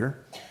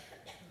vinegar,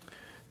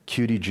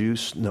 halo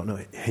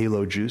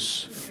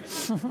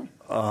juice,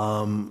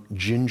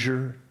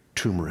 ginger,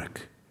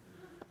 turmeric.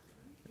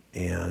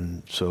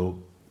 And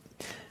so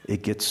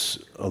it gets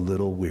a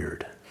little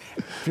weird.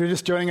 If you're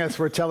just joining us,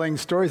 we're telling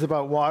stories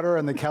about water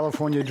and the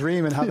California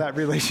dream and how that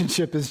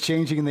relationship is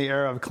changing in the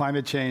era of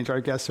climate change. Our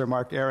guests are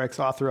Mark Eriks,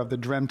 author of The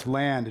Dreamt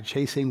Land,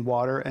 Chasing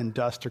Water and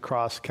Dust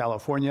Across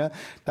California;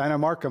 Dinah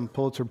Markham,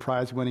 Pulitzer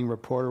Prize-winning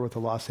reporter with the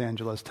Los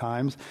Angeles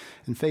Times;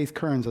 and Faith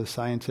Kearns, a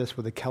scientist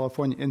with the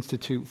California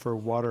Institute for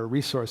Water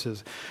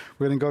Resources.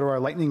 We're going to go to our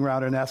lightning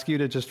round and ask you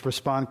to just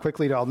respond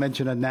quickly. I'll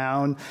mention a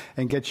noun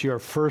and get your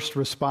first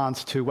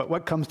response to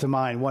what comes to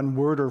mind, one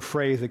word or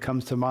phrase that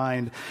comes to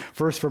mind.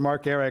 First, for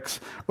Mark Eriks,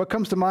 what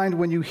comes to mind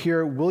when you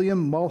hear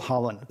William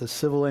Mulholland, the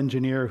civil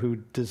engineer who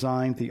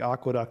designed the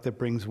aqueduct that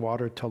brings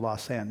water to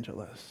Los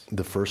Angeles?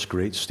 The first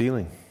great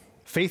stealing.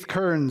 Faith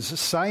Kearns,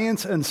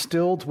 science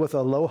instilled with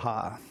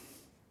aloha.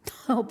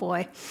 Oh,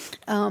 boy.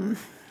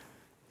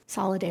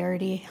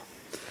 Solidarity,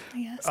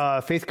 I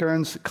guess. Faith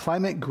Kearns,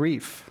 climate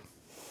grief.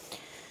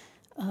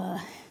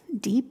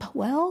 Deep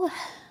well.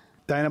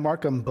 Dinah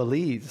Markham,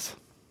 Belize.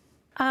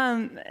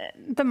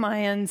 The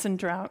Mayans and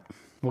drought.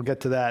 We'll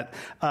get to that.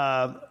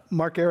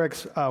 Mark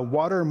Eriks,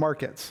 water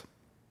markets.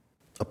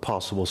 A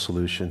possible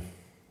solution.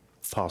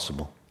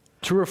 Possible.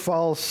 True or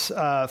false,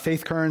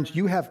 Faith Kearns,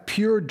 you have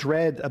pure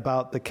dread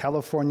about the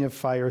California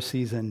fire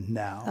season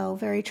now. Oh,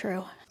 very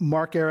true.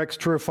 Mark Eriks,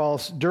 true or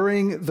false,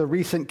 during the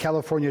recent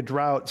California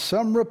drought,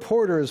 some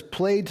reporters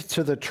played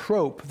to the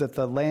trope that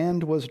the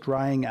land was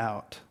drying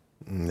out.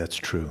 That's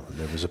true.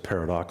 There was a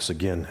paradox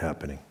again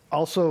happening.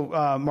 Also,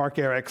 Mark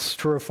Eriks,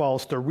 true or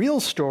false, the real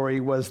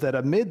story was that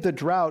amid the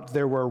drought,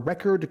 there were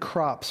record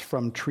crops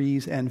from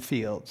trees and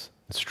fields.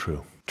 It's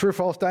true. True or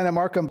false, Dinah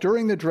Markham,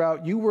 during the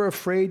drought, you were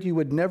afraid you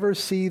would never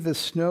see the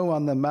snow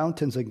on the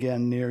mountains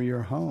again near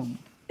your home.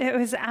 It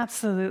was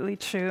absolutely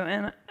true.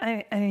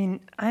 And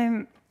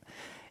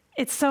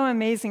it's so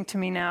amazing to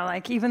me now.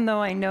 Like, even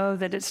though I know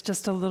that it's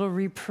just a little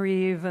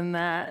reprieve and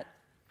that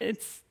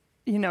it's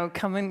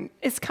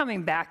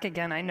coming back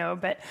again, I know,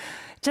 but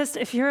just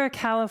if you're a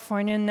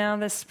Californian now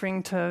this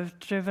spring, to have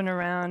driven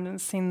around and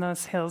seen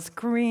those hills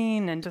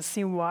green and to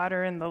see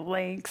water in the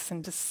lakes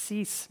and to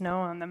see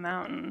snow on the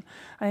mountain.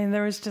 I mean,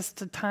 there was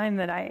just a time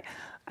that I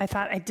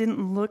thought I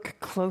didn't look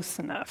close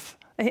enough.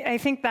 I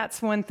think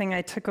that's one thing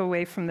I took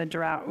away from the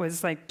drought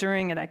was, like,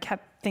 during it, I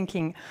kept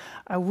thinking,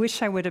 I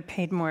wish I would have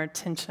paid more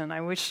attention.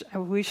 I wish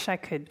I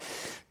could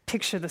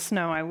picture the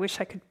snow. I wish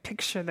I could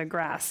picture the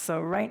grass. So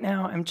right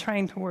now I'm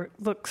trying to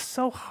look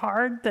so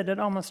hard that it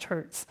almost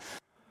hurts.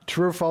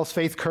 True or false,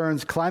 Faith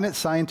Kearns, climate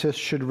scientists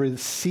should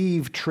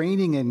receive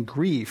training in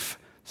grief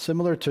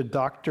similar to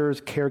doctors,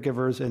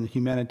 caregivers, and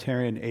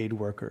humanitarian aid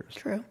workers.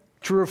 True.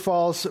 True or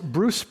false,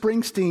 Bruce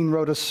Springsteen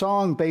wrote a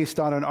song based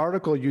on an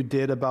article you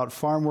did about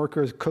farm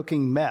workers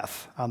cooking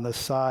meth on the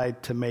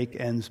side to make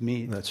ends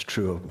meet. That's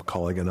true. A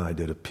colleague and I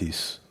did a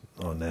piece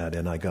on that,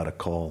 and I got a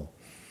call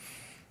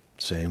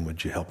saying,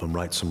 would you help him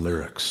write some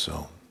lyrics?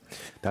 So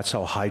that's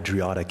how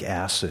hydriodic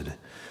acid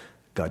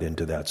got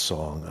into that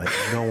song.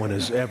 No one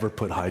has ever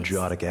put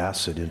hydriodic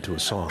acid into a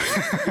song.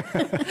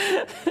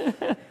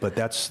 But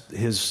that's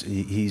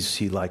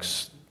he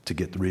likes to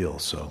get real,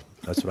 so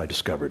that's what I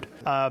discovered.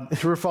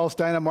 True or false,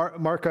 Dinah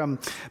Markham,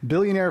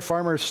 billionaire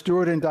farmers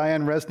Stuart and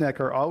Diane Resnick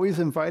are always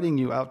inviting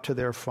you out to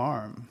their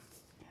farm.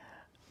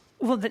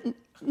 Well,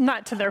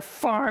 not to their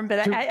farm, but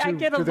I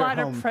get a lot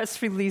of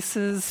press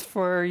releases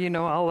for,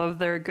 all of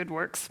their good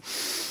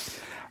works.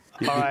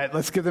 All right,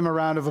 let's give them a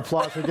round of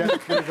applause. We're getting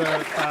through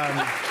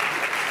the...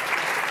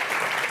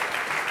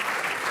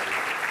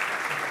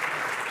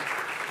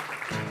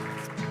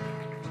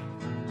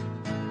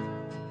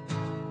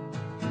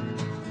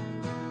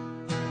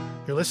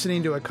 You're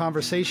listening to a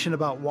conversation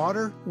about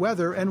water,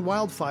 weather, and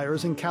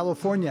wildfires in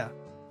California.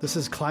 This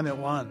is Climate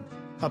One.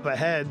 Up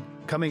ahead,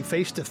 coming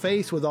face to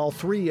face with all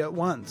three at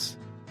once.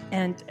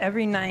 And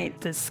every night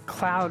this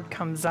cloud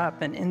comes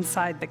up, and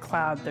inside the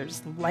cloud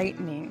there's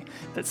lightning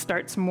that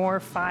starts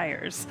more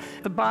fires.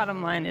 The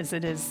bottom line is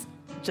it is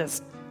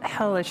just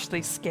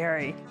hellishly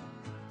scary.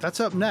 That's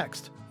up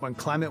next when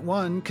Climate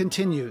One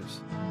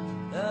continues.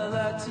 I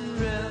like to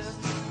rest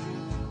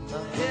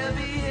a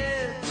heavy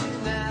head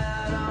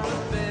tonight on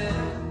a bed.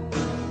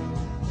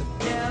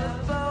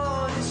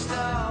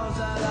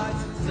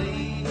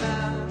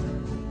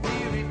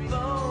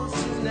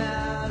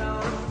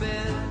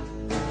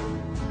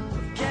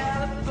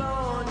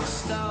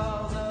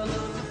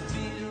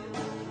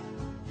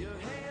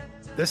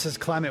 This is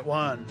Climate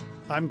One.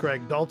 I'm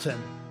Greg Dalton.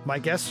 My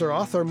guests are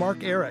author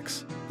Mark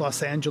Erics,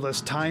 Los Angeles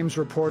Times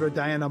reporter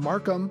Diana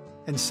Markham,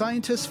 and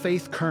scientist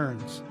Faith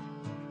Kearns.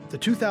 The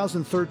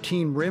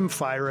 2013 Rim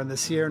Fire in the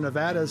Sierra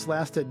Nevadas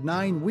lasted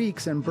 9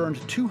 weeks and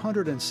burned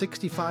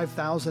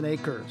 265,000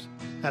 acres.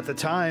 At the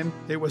time,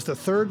 it was the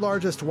third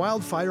largest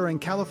wildfire in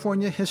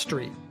California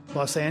history.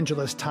 Los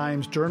Angeles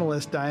Times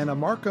journalist Diana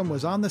Markham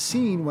was on the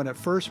scene when it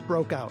first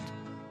broke out.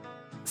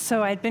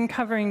 So I'd been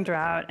covering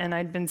drought, and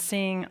I'd been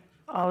seeing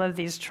all of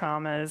these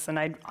traumas, and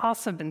I'd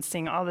also been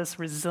seeing all this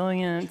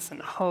resilience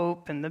and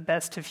hope and the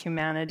best of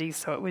humanity.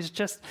 So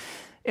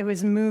it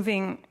was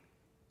moving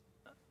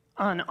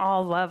on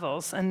all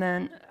levels. And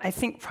then I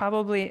think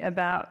probably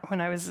about when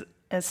I was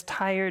as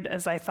tired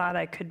as I thought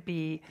I could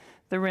be,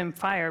 the Rim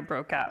Fire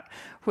broke out,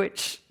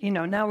 which,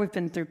 now we've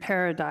been through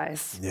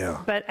paradise.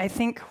 Yeah. But I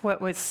think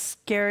what was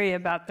scary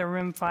about the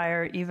Rim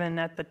Fire, even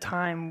at the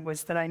time,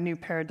 was that I knew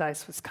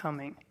paradise was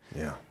coming.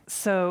 Yeah.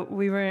 So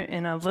we were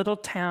in a little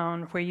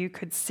town where you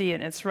could see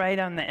it. It's right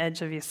on the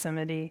edge of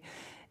Yosemite.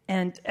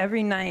 And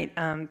every night,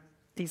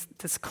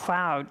 this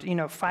cloud,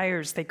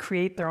 fires, they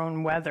create their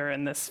own weather,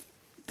 and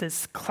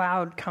this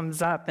cloud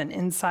comes up, and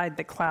inside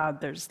the cloud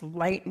there's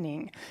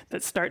lightning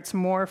that starts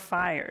more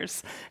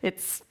fires.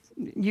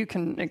 You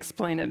can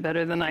explain it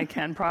better than I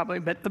can probably,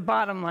 but the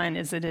bottom line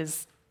is it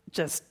is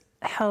just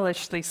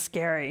hellishly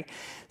scary.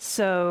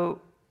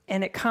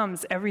 And it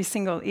comes every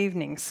single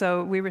evening.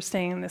 So we were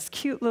staying in this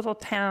cute little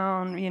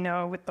town,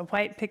 with the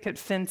white picket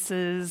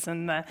fences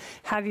and the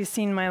 "Have you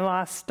seen my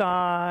lost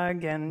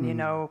dog?"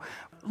 and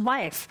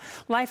life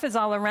is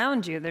all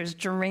around you. There's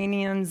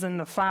geraniums in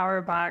the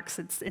flower box.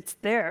 It's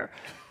there.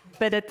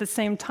 But at the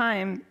same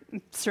time,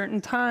 certain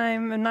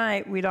time of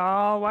night, we'd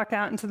all walk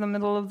out into the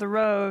middle of the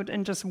road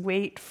and just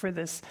wait for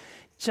this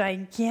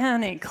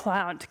gigantic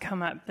cloud to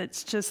come up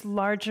that's just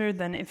larger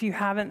than, if you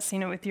haven't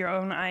seen it with your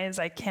own eyes,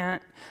 I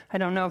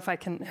don't know if I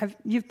can have.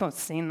 You've both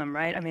seen them,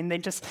 right? I mean,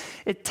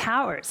 it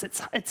towers.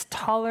 It's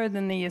taller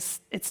than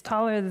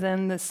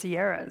the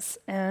Sierras.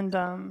 And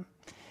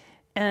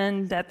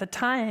at the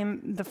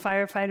time, the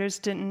firefighters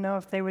didn't know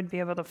if they would be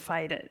able to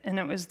fight it. And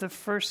it was the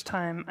first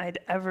time I'd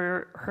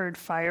ever heard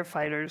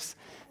firefighters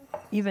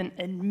even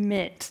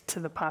admit to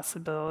the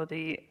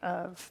possibility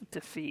of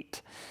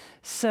defeat.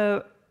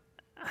 So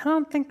I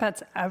don't think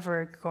that's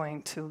ever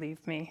going to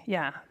leave me.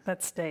 Yeah,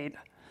 that stayed.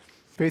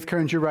 Faith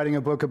Kearns, you're writing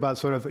a book about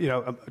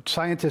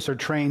scientists are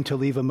trained to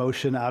leave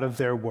emotion out of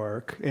their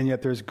work, and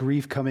yet there's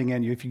grief coming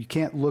in. If you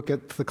can't look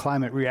at the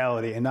climate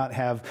reality and not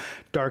have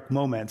dark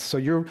moments. So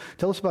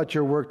tell us about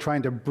your work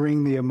trying to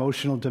bring the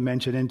emotional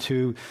dimension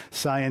into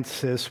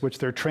scientists, which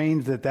they're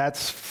trained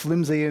that's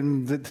flimsy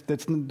and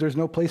there's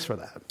no place for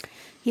that.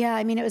 Yeah,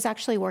 I mean, it was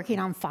actually working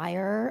on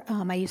fire.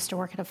 I used to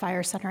work at a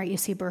fire center at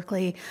UC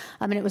Berkeley,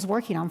 and it was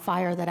working on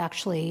fire that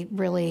actually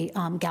really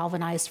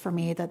galvanized for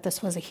me that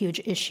this was a huge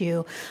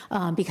issue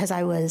because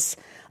I was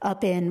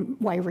up in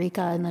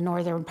Wairika in the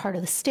northern part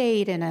of the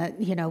state in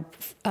a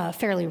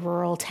fairly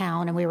rural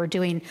town, and we were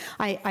doing,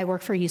 I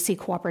work for UC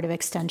Cooperative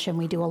Extension.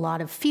 We do a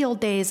lot of field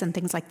days and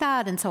things like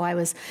that, and so I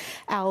was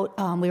out,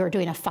 we were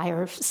doing a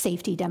fire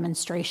safety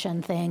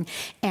demonstration thing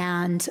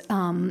and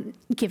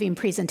giving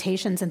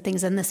presentations and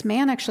things, and this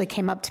man actually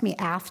came up to me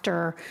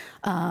after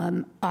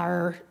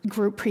our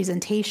group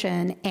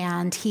presentation,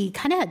 and he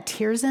kind of had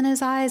tears in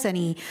his eyes, and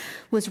he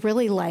was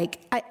really like,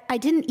 I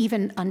didn't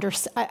even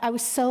understand. I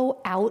was so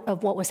out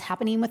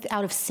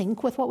of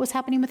sync with what was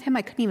happening with him.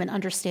 I couldn't even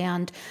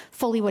understand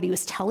fully what he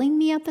was telling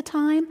me at the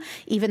time,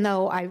 even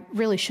though I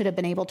really should have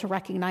been able to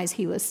recognize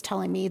he was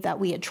telling me that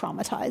we had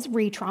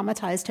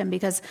re-traumatized him,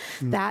 because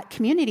that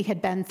community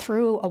had been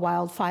through a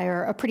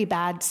wildfire, a pretty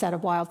bad set of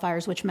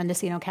wildfires, which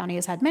Mendocino County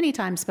has had many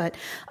times, but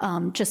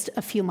just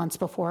a few months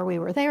before we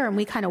were there. And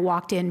we kind of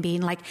walked in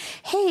being like,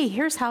 hey,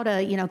 here's how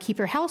to, keep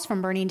your house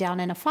from burning down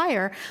in a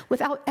fire,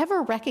 without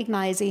ever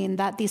recognizing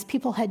that these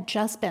people had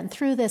just been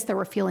through this. There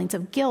were feelings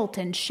of guilt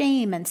and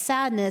shame and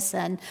sadness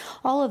and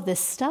all of this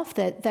stuff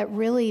that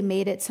really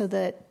made it so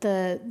that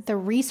the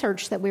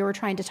research that we were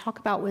trying to talk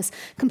about was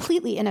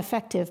completely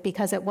ineffective,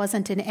 because it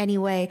wasn't in any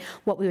way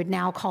what we would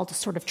now call a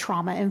sort of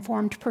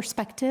trauma-informed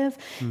perspective.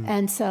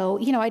 And so,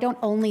 I don't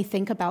only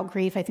think about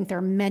grief. I think there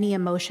are many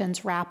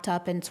emotions wrapped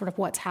up in sort of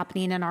what's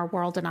happening in our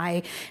world, and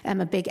I am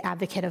a big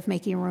advocate of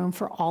making room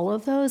for all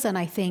of those. And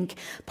I think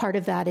part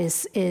of that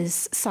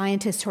is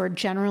scientists who are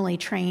generally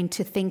trained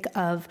to think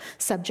of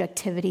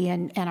subjectivity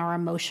and our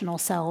emotional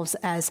selves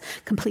as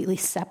completely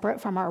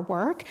separate from our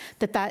work,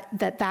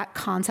 that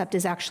concept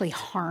is actually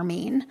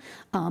harming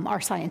our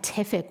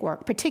scientific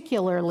work,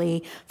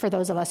 particularly for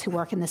those of us who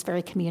work in this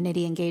very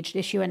community-engaged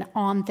issue and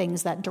on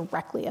things that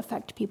directly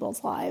affect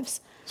people's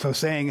lives. So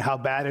saying how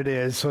bad it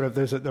is, sort of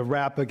there's the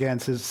rap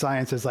against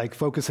science is like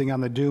focusing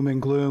on the doom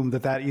and gloom,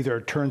 that either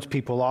turns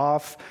people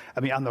off. I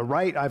mean, on the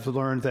right, I've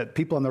learned that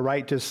people on the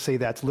right just say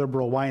that's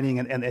liberal whining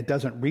and it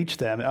doesn't reach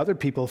them. And other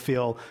people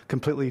feel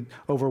completely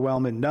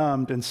overwhelmed and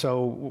numbed. And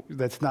so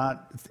that's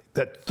not,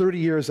 that 30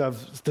 years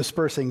of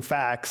dispersing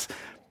facts,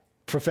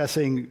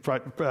 forecasting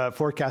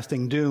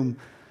doom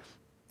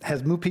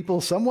has moved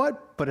people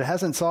somewhat, but it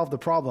hasn't solved the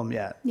problem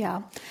yet.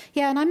 Yeah,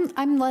 and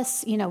I'm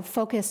less,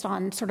 focused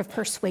on sort of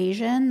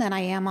persuasion than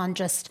I am on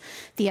just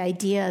the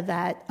idea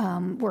that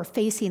we're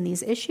facing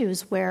these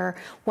issues where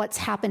what's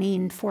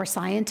happening for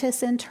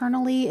scientists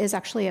internally is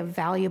actually a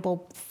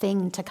valuable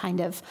thing to kind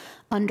of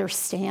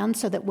understand,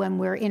 so that when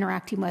we're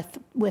interacting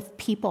with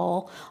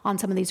people on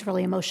some of these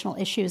really emotional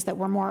issues, that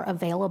we're more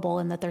available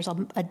and that there's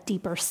a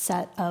deeper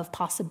set of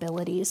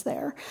possibilities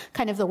there,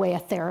 kind of the way a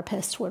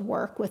therapist would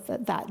work with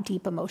that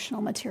deep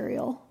emotional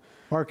material.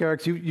 Mark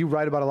Erics, you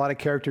write about a lot of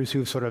characters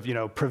who've sort of,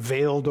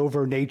 prevailed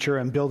over nature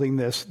and building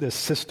this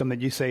system that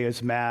you say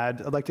is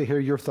mad. I'd like to hear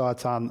your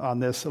thoughts on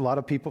this. A lot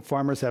of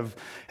farmers have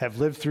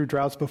lived through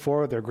droughts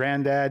before, their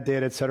granddad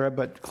did, et cetera,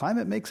 but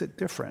climate makes it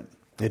different.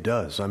 It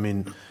does. I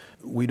mean,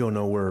 we don't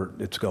know where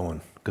it's going,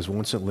 because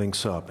once it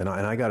links up, and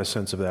I got a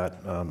sense of that.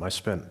 I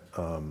spent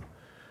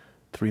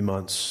 3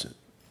 months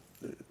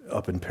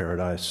up in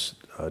Paradise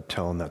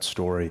telling that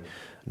story,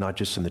 not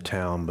just in the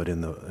town, but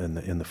in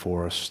the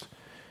forest.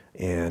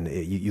 And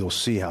you'll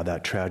see how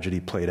that tragedy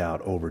played out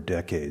over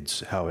decades,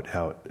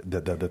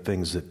 the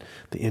things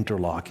the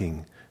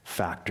interlocking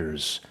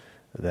factors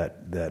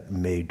that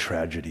made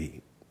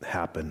tragedy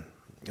happen.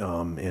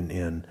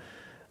 And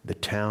the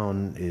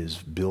town is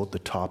built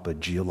atop a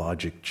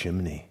geologic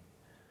chimney,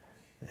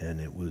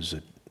 and it was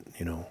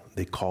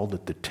they called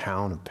it the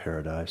town of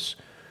Paradise,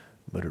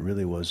 but it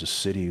really was a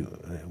city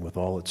with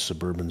all its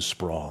suburban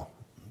sprawl.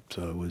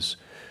 So it was.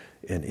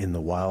 And in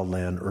the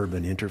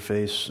wildland-urban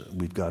interface,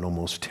 we've got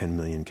almost 10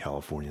 million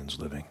Californians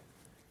living.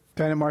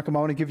 Diana Markham, I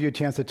want to give you a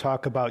chance to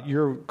talk about,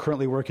 you're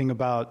currently working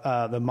about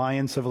the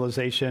Mayan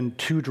civilization,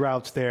 2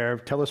 droughts there.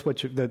 Tell us what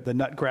the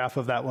nut graph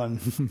of that one.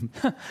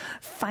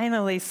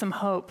 Finally, some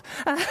hope.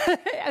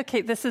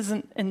 Okay, this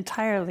isn't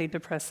entirely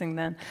depressing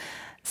then.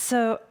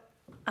 So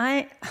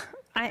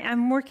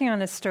I'm working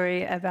on a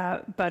story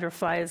about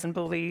butterflies and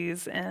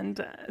belies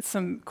and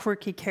some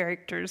quirky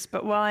characters.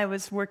 But while I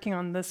was working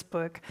on this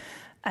book,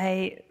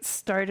 I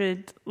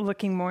started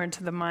looking more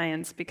into the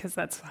Mayans, because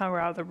that's how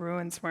all the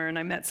ruins were, and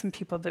I met some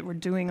people that were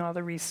doing all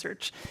the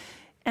research.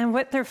 And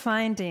what they're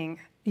finding,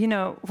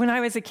 when I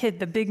was a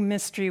kid, the big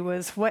mystery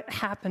was what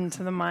happened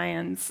to the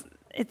Mayans.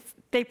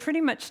 They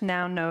pretty much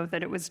now know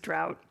that it was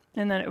drought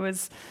and that it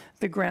was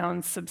the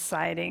ground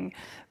subsiding.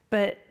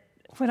 But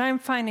what I'm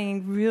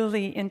finding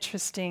really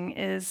interesting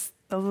is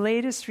the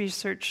latest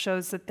research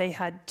shows that they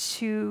had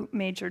 2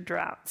 major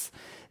droughts.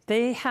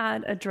 They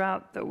had a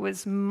drought that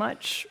was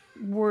much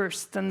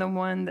worse than the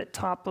one that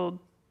toppled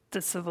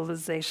the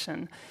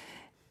civilization.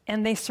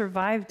 And they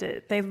survived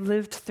it. They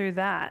lived through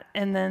that.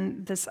 And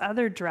then this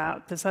other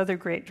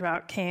great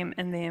drought came,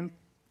 and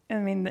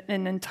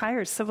an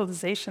entire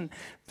civilization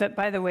that,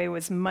 by the way,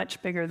 was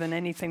much bigger than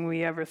anything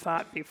we ever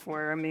thought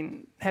before. I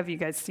mean, have you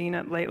guys seen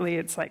it lately?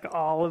 It's like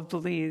all of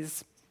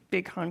Belize,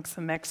 big hunks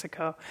of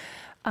Mexico.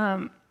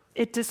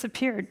 It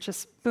disappeared,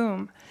 just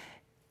boom.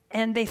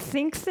 And they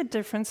think the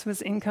difference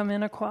was income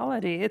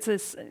inequality. It's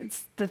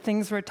the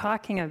things we're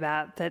talking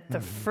about, that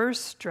the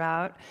first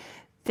drought,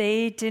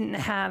 they didn't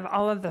have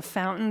all of the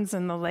fountains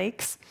and the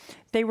lakes.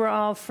 They were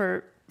all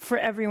for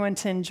everyone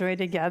to enjoy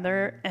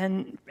together,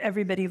 and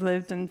everybody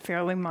lived in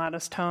fairly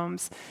modest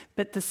homes.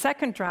 But the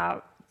second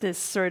drought, this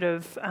sort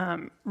of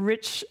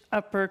rich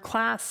upper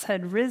class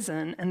had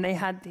risen, and they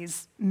had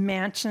these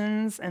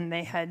mansions, and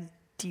they had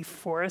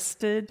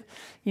deforested,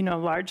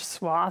 large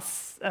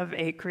swaths of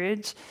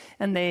acreage,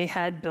 and they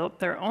had built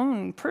their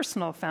own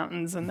personal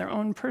fountains and their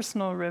own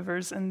personal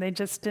rivers, and they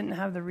just didn't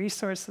have the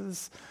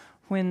resources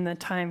when the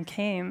time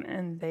came,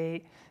 and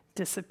they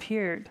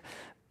disappeared.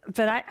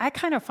 But I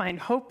kind of find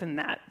hope in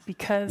that,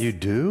 because... You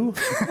do?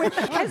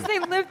 Because they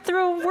lived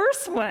through a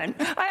worse one.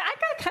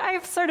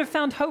 I've sort of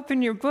found hope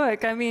in your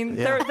book. I mean,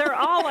 they're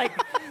all like...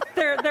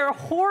 They're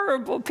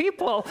horrible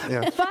people.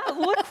 Yeah. But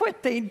look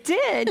what they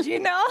did,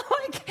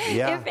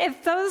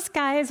 If those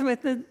guys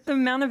with the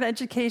amount of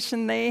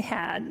education they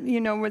had,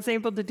 was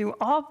able to do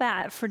all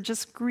that for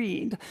just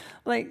greed,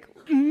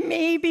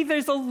 maybe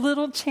there's a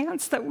little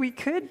chance that we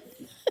could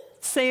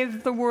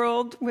save the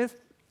world with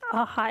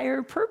a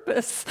higher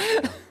purpose.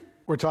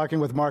 We're talking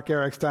with Mark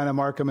Erics, Diana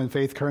Markham, and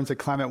Faith Kearns at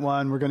Climate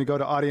One. We're going to go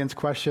to audience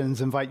questions,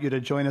 invite you to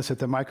join us at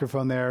the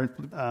microphone there.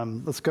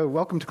 Let's go.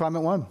 Welcome to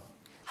Climate One.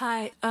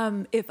 Hi.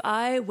 If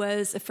I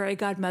was a fairy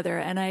godmother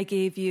and I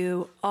gave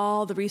you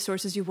all the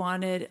resources you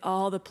wanted,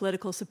 all the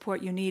political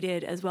support you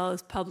needed, as well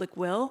as public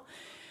will,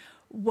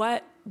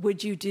 what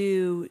would you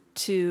do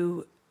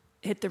to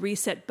hit the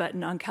reset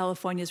button on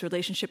California's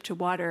relationship to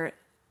water?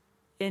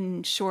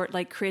 In short,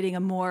 like creating a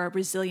more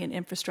resilient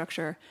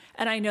infrastructure.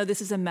 And I know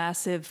this is a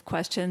massive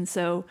question,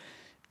 so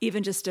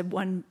even just a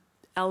one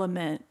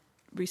element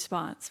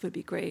response would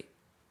be great.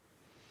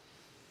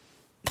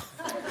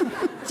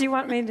 Do you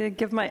want me to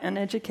give my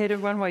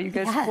uneducated one while you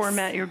guys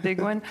format your big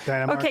one?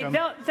 Okay,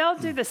 they'll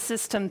do the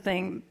system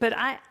thing, but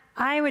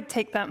I would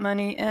take that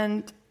money,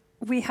 and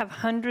we have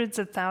hundreds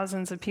of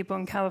thousands of people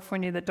in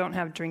California that don't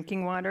have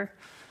drinking water.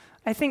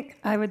 I think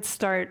I would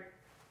start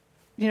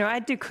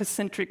I'd do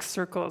concentric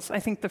circles. I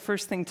think the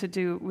first thing to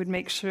do would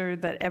make sure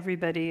that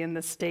everybody in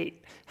the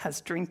state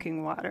has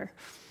drinking water.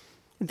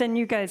 Then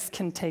you guys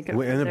can take it.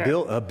 And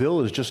a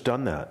bill has just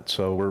done that,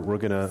 so we're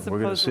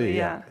gonna see.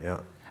 Yeah.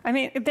 I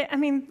mean,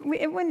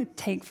 it wouldn't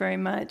take very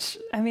much.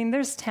 I mean,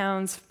 there's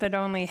towns that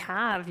only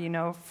have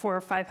 400 or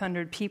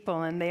 500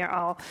 people, and they are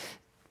all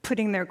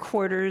putting their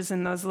quarters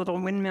in those little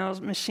windmill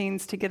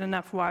machines to get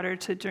enough water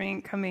to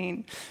drink. I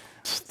mean,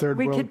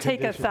 we could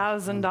take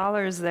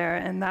 $1,000 there,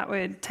 and that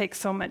would take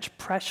so much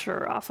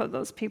pressure off of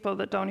those people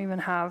that don't even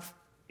have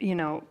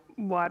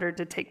water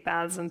to take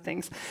baths and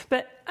things.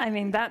 But I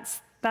mean, that's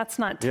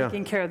not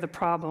taking care of the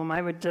problem.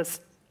 I would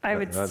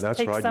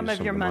take some of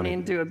your money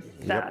and do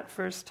that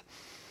first.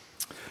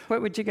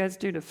 What would you guys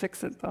do to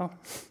fix it, though?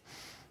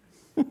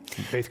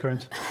 Faith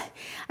Kearns?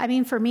 I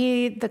mean, for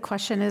me, the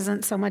question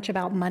isn't so much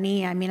about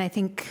money. I mean, I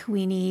think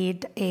we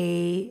need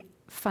a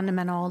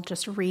fundamental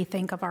just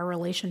rethink of our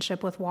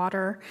relationship with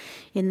water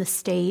in the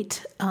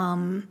state.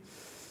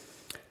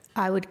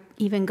 I would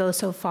even go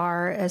so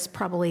far as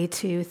probably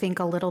to think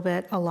a little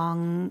bit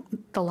along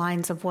the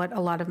lines of what a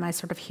lot of my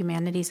sort of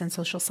humanities and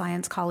social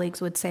science colleagues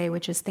would say,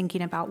 which is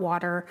thinking about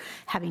water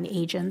having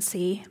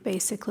agency,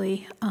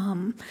 basically,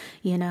 and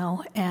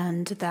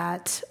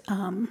that,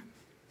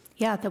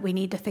 that we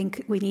need to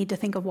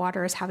think of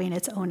water as having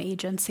its own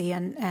agency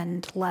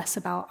and less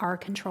about our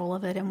control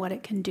of it and what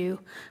it can do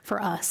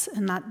for us.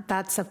 And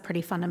that's a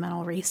pretty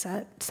fundamental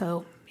reset.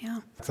 So,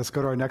 yeah. Let's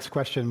go to our next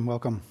question.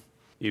 Welcome.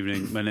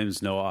 Evening. My name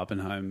is Noah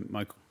Oppenheim.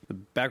 The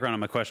background of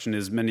my question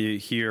is many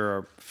here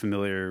are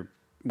familiar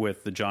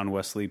with the John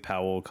Wesley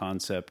Powell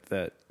concept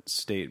that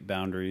state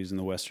boundaries in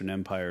the Western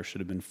Empire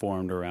should have been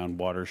formed around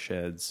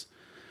watersheds.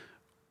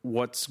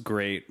 What's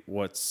great,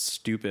 what's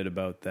stupid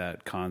about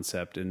that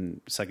concept?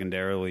 And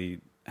secondarily,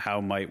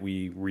 how might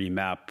we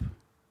remap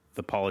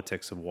the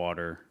politics of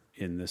water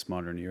in this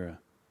modern era?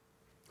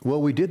 Well,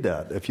 we did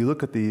that. If you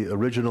look at the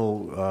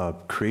original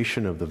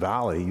creation of the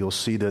valley, you'll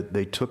see that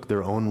they took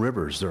their own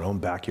rivers, their own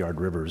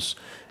backyard rivers,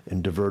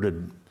 and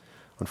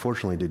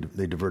unfortunately,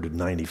 they diverted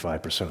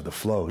 95% of the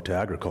flow to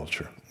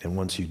agriculture. And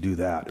once you do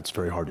that, it's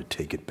very hard to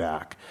take it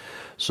back.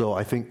 So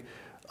I think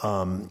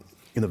in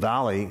the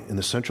valley, in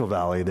the Central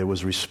Valley, there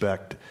was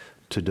respect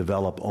to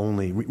develop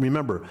only.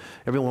 Remember,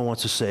 everyone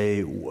wants to say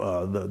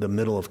the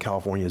middle of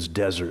California is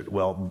desert.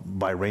 Well,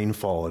 by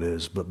rainfall it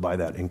is, but by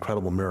that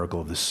incredible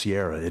miracle of the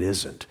Sierra, it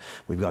isn't.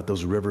 We've got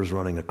those rivers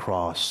running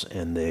across,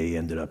 and they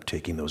ended up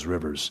taking those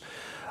rivers.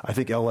 I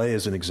think LA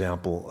is an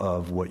example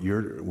of what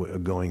you're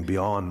going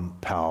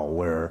beyond Powell,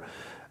 where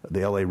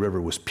the LA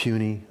River was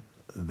puny.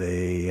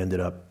 They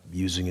ended up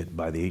using it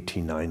by the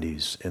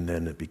 1890s, and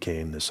then it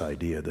became this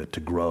idea that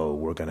to grow,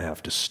 we're going to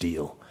have to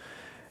steal.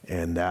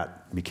 And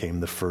that became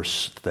the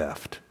first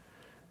theft.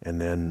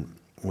 And then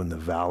when the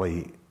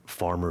valley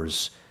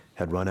farmers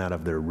had run out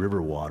of their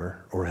river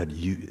water or had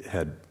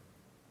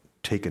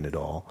taken it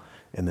all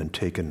and then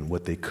taken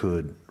what they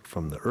could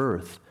from the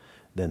earth,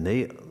 then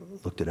they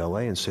looked at LA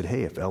and said,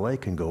 hey, if LA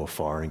can go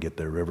afar and get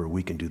their river,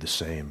 we can do the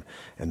same.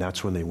 And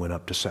that's when they went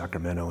up to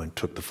Sacramento and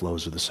took the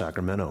flows of the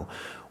Sacramento,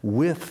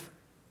 with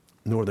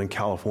Northern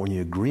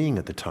California agreeing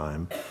at the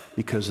time,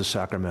 because the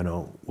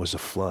Sacramento was a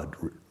flood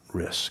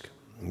risk.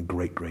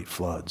 Great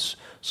floods.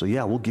 So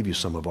yeah, we'll give you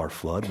some of our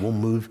flood.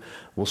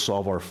 We'll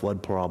solve our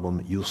flood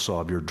problem. You'll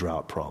solve your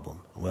drought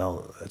problem.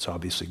 Well, it's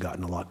obviously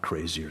gotten a lot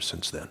crazier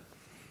since then.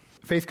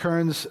 Faith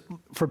Kearns,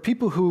 for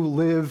people who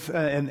live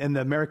in the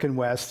American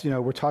West,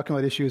 we're talking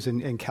about issues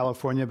in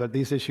California, but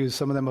these issues,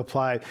 some of them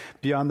apply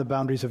beyond the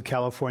boundaries of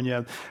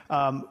California.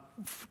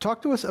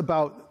 Talk to us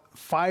about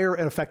fire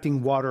and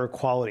affecting water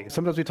quality.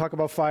 Sometimes we talk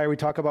about fire, we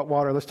talk about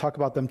water. Let's talk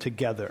about them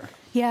together.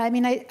 Yeah, I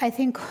mean, I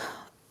think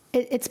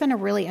it's been a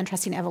really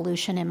interesting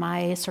evolution in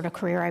my sort of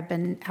career. I've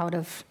been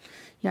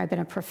I've been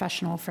a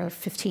professional for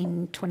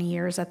 15, 20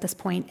 years at this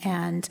point.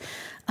 And,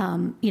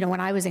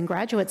 when I was in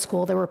graduate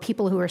school, there were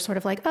people who were sort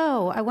of like,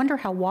 oh, I wonder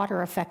how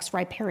water affects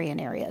riparian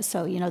areas.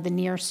 So, the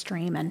near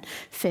stream and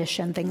fish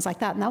and things like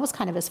that. And that was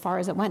kind of as far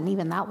as it went. And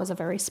even that was a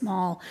very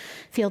small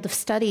field of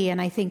study. And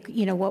I think,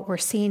 what we're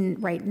seeing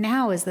right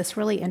now is this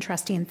really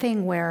interesting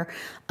thing where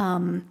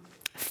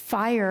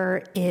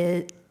fire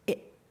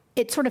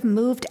it sort of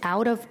moved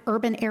out of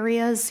urban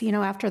areas.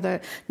 After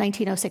the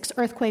 1906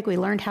 earthquake, we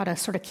learned how to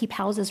sort of keep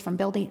houses from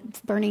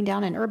burning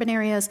down in urban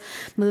areas,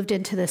 moved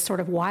into this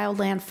sort of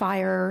wildland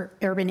fire,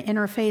 urban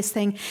interface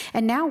thing.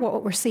 And now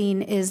what we're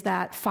seeing is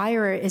that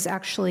fire is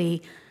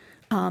actually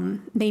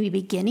maybe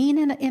beginning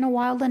in a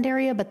wildland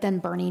area, but then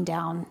burning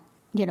down.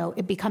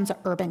 It becomes an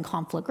urban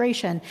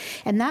conflagration.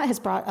 And that has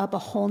brought up a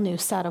whole new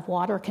set of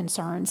water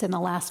concerns in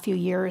the last few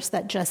years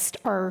that just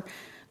are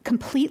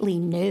completely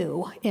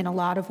new in a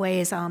lot of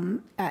ways.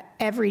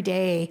 Every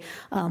day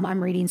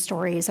I'm reading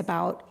stories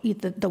about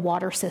the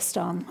water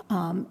system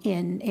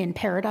in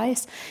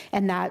Paradise,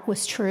 and that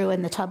was true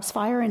in the Tubbs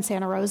Fire in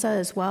Santa Rosa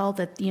as well,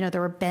 that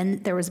there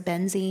was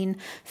benzene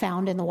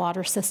found in the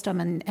water system,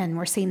 and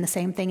we're seeing the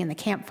same thing in the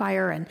Camp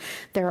Fire. And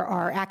there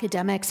are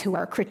academics who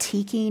are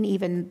critiquing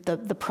even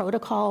the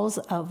protocols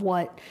of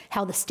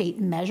how the state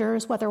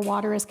measures whether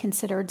water is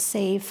considered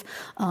safe.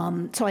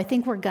 So I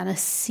think we're going to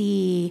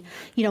see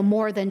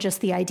more than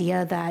just the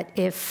idea that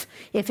if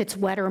it's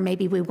wetter,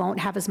 maybe we won't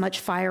have as much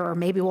fire, or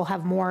maybe we'll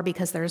have more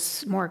because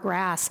there's more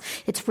grass.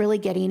 It's really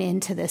getting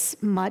into this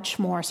much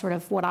more sort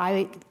of what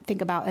I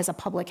think about as a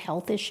public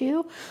health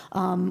issue,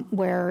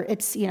 where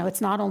it's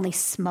not only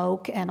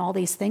smoke and all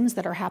these things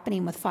that are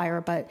happening with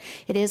fire, but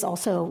it is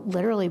also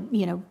literally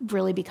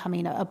really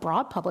becoming a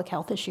broad public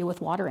health issue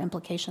with water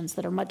implications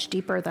that are much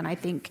deeper than I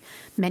think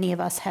many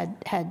of us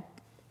had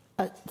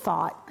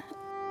thought.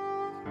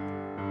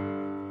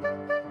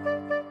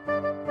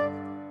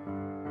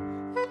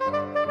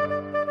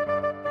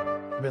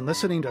 You've been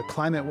listening to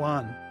Climate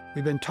One.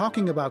 We've been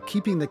talking about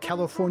keeping the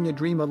California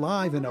dream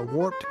alive in a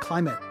warped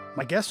climate.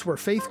 My guests were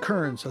Faith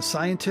Kearns, a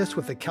scientist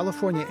with the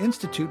California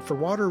Institute for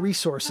Water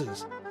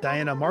Resources,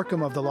 Diana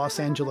Markham of the Los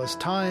Angeles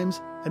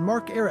Times, and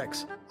Mark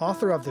Eriks,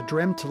 author of The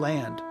Dreamt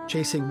Land,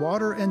 Chasing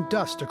Water and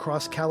Dust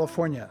Across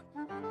California.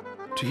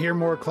 To hear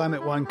more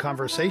Climate One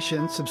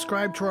conversations,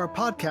 subscribe to our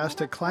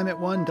podcast at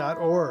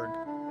climateone.org.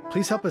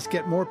 Please help us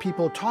get more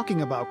people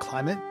talking about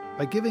climate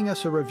by giving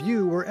us a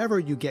review wherever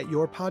you get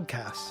your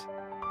podcasts.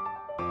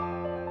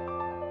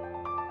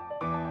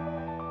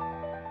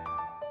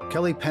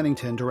 Kelly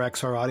Pennington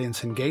directs our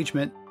audience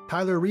engagement.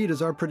 Tyler Reed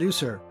is our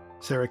producer.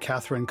 Sarah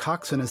Catherine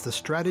Coxon is the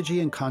strategy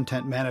and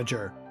content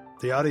manager.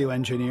 The audio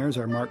engineers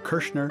are Mark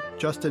Kirshner,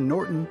 Justin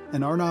Norton,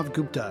 and Arnav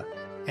Gupta.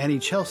 Annie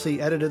Chelsea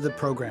edited the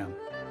program.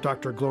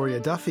 Dr. Gloria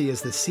Duffy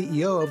is the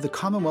CEO of the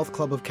Commonwealth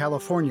Club of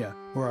California,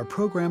 where our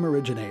program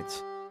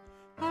originates.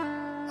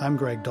 I'm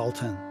Greg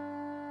Dalton.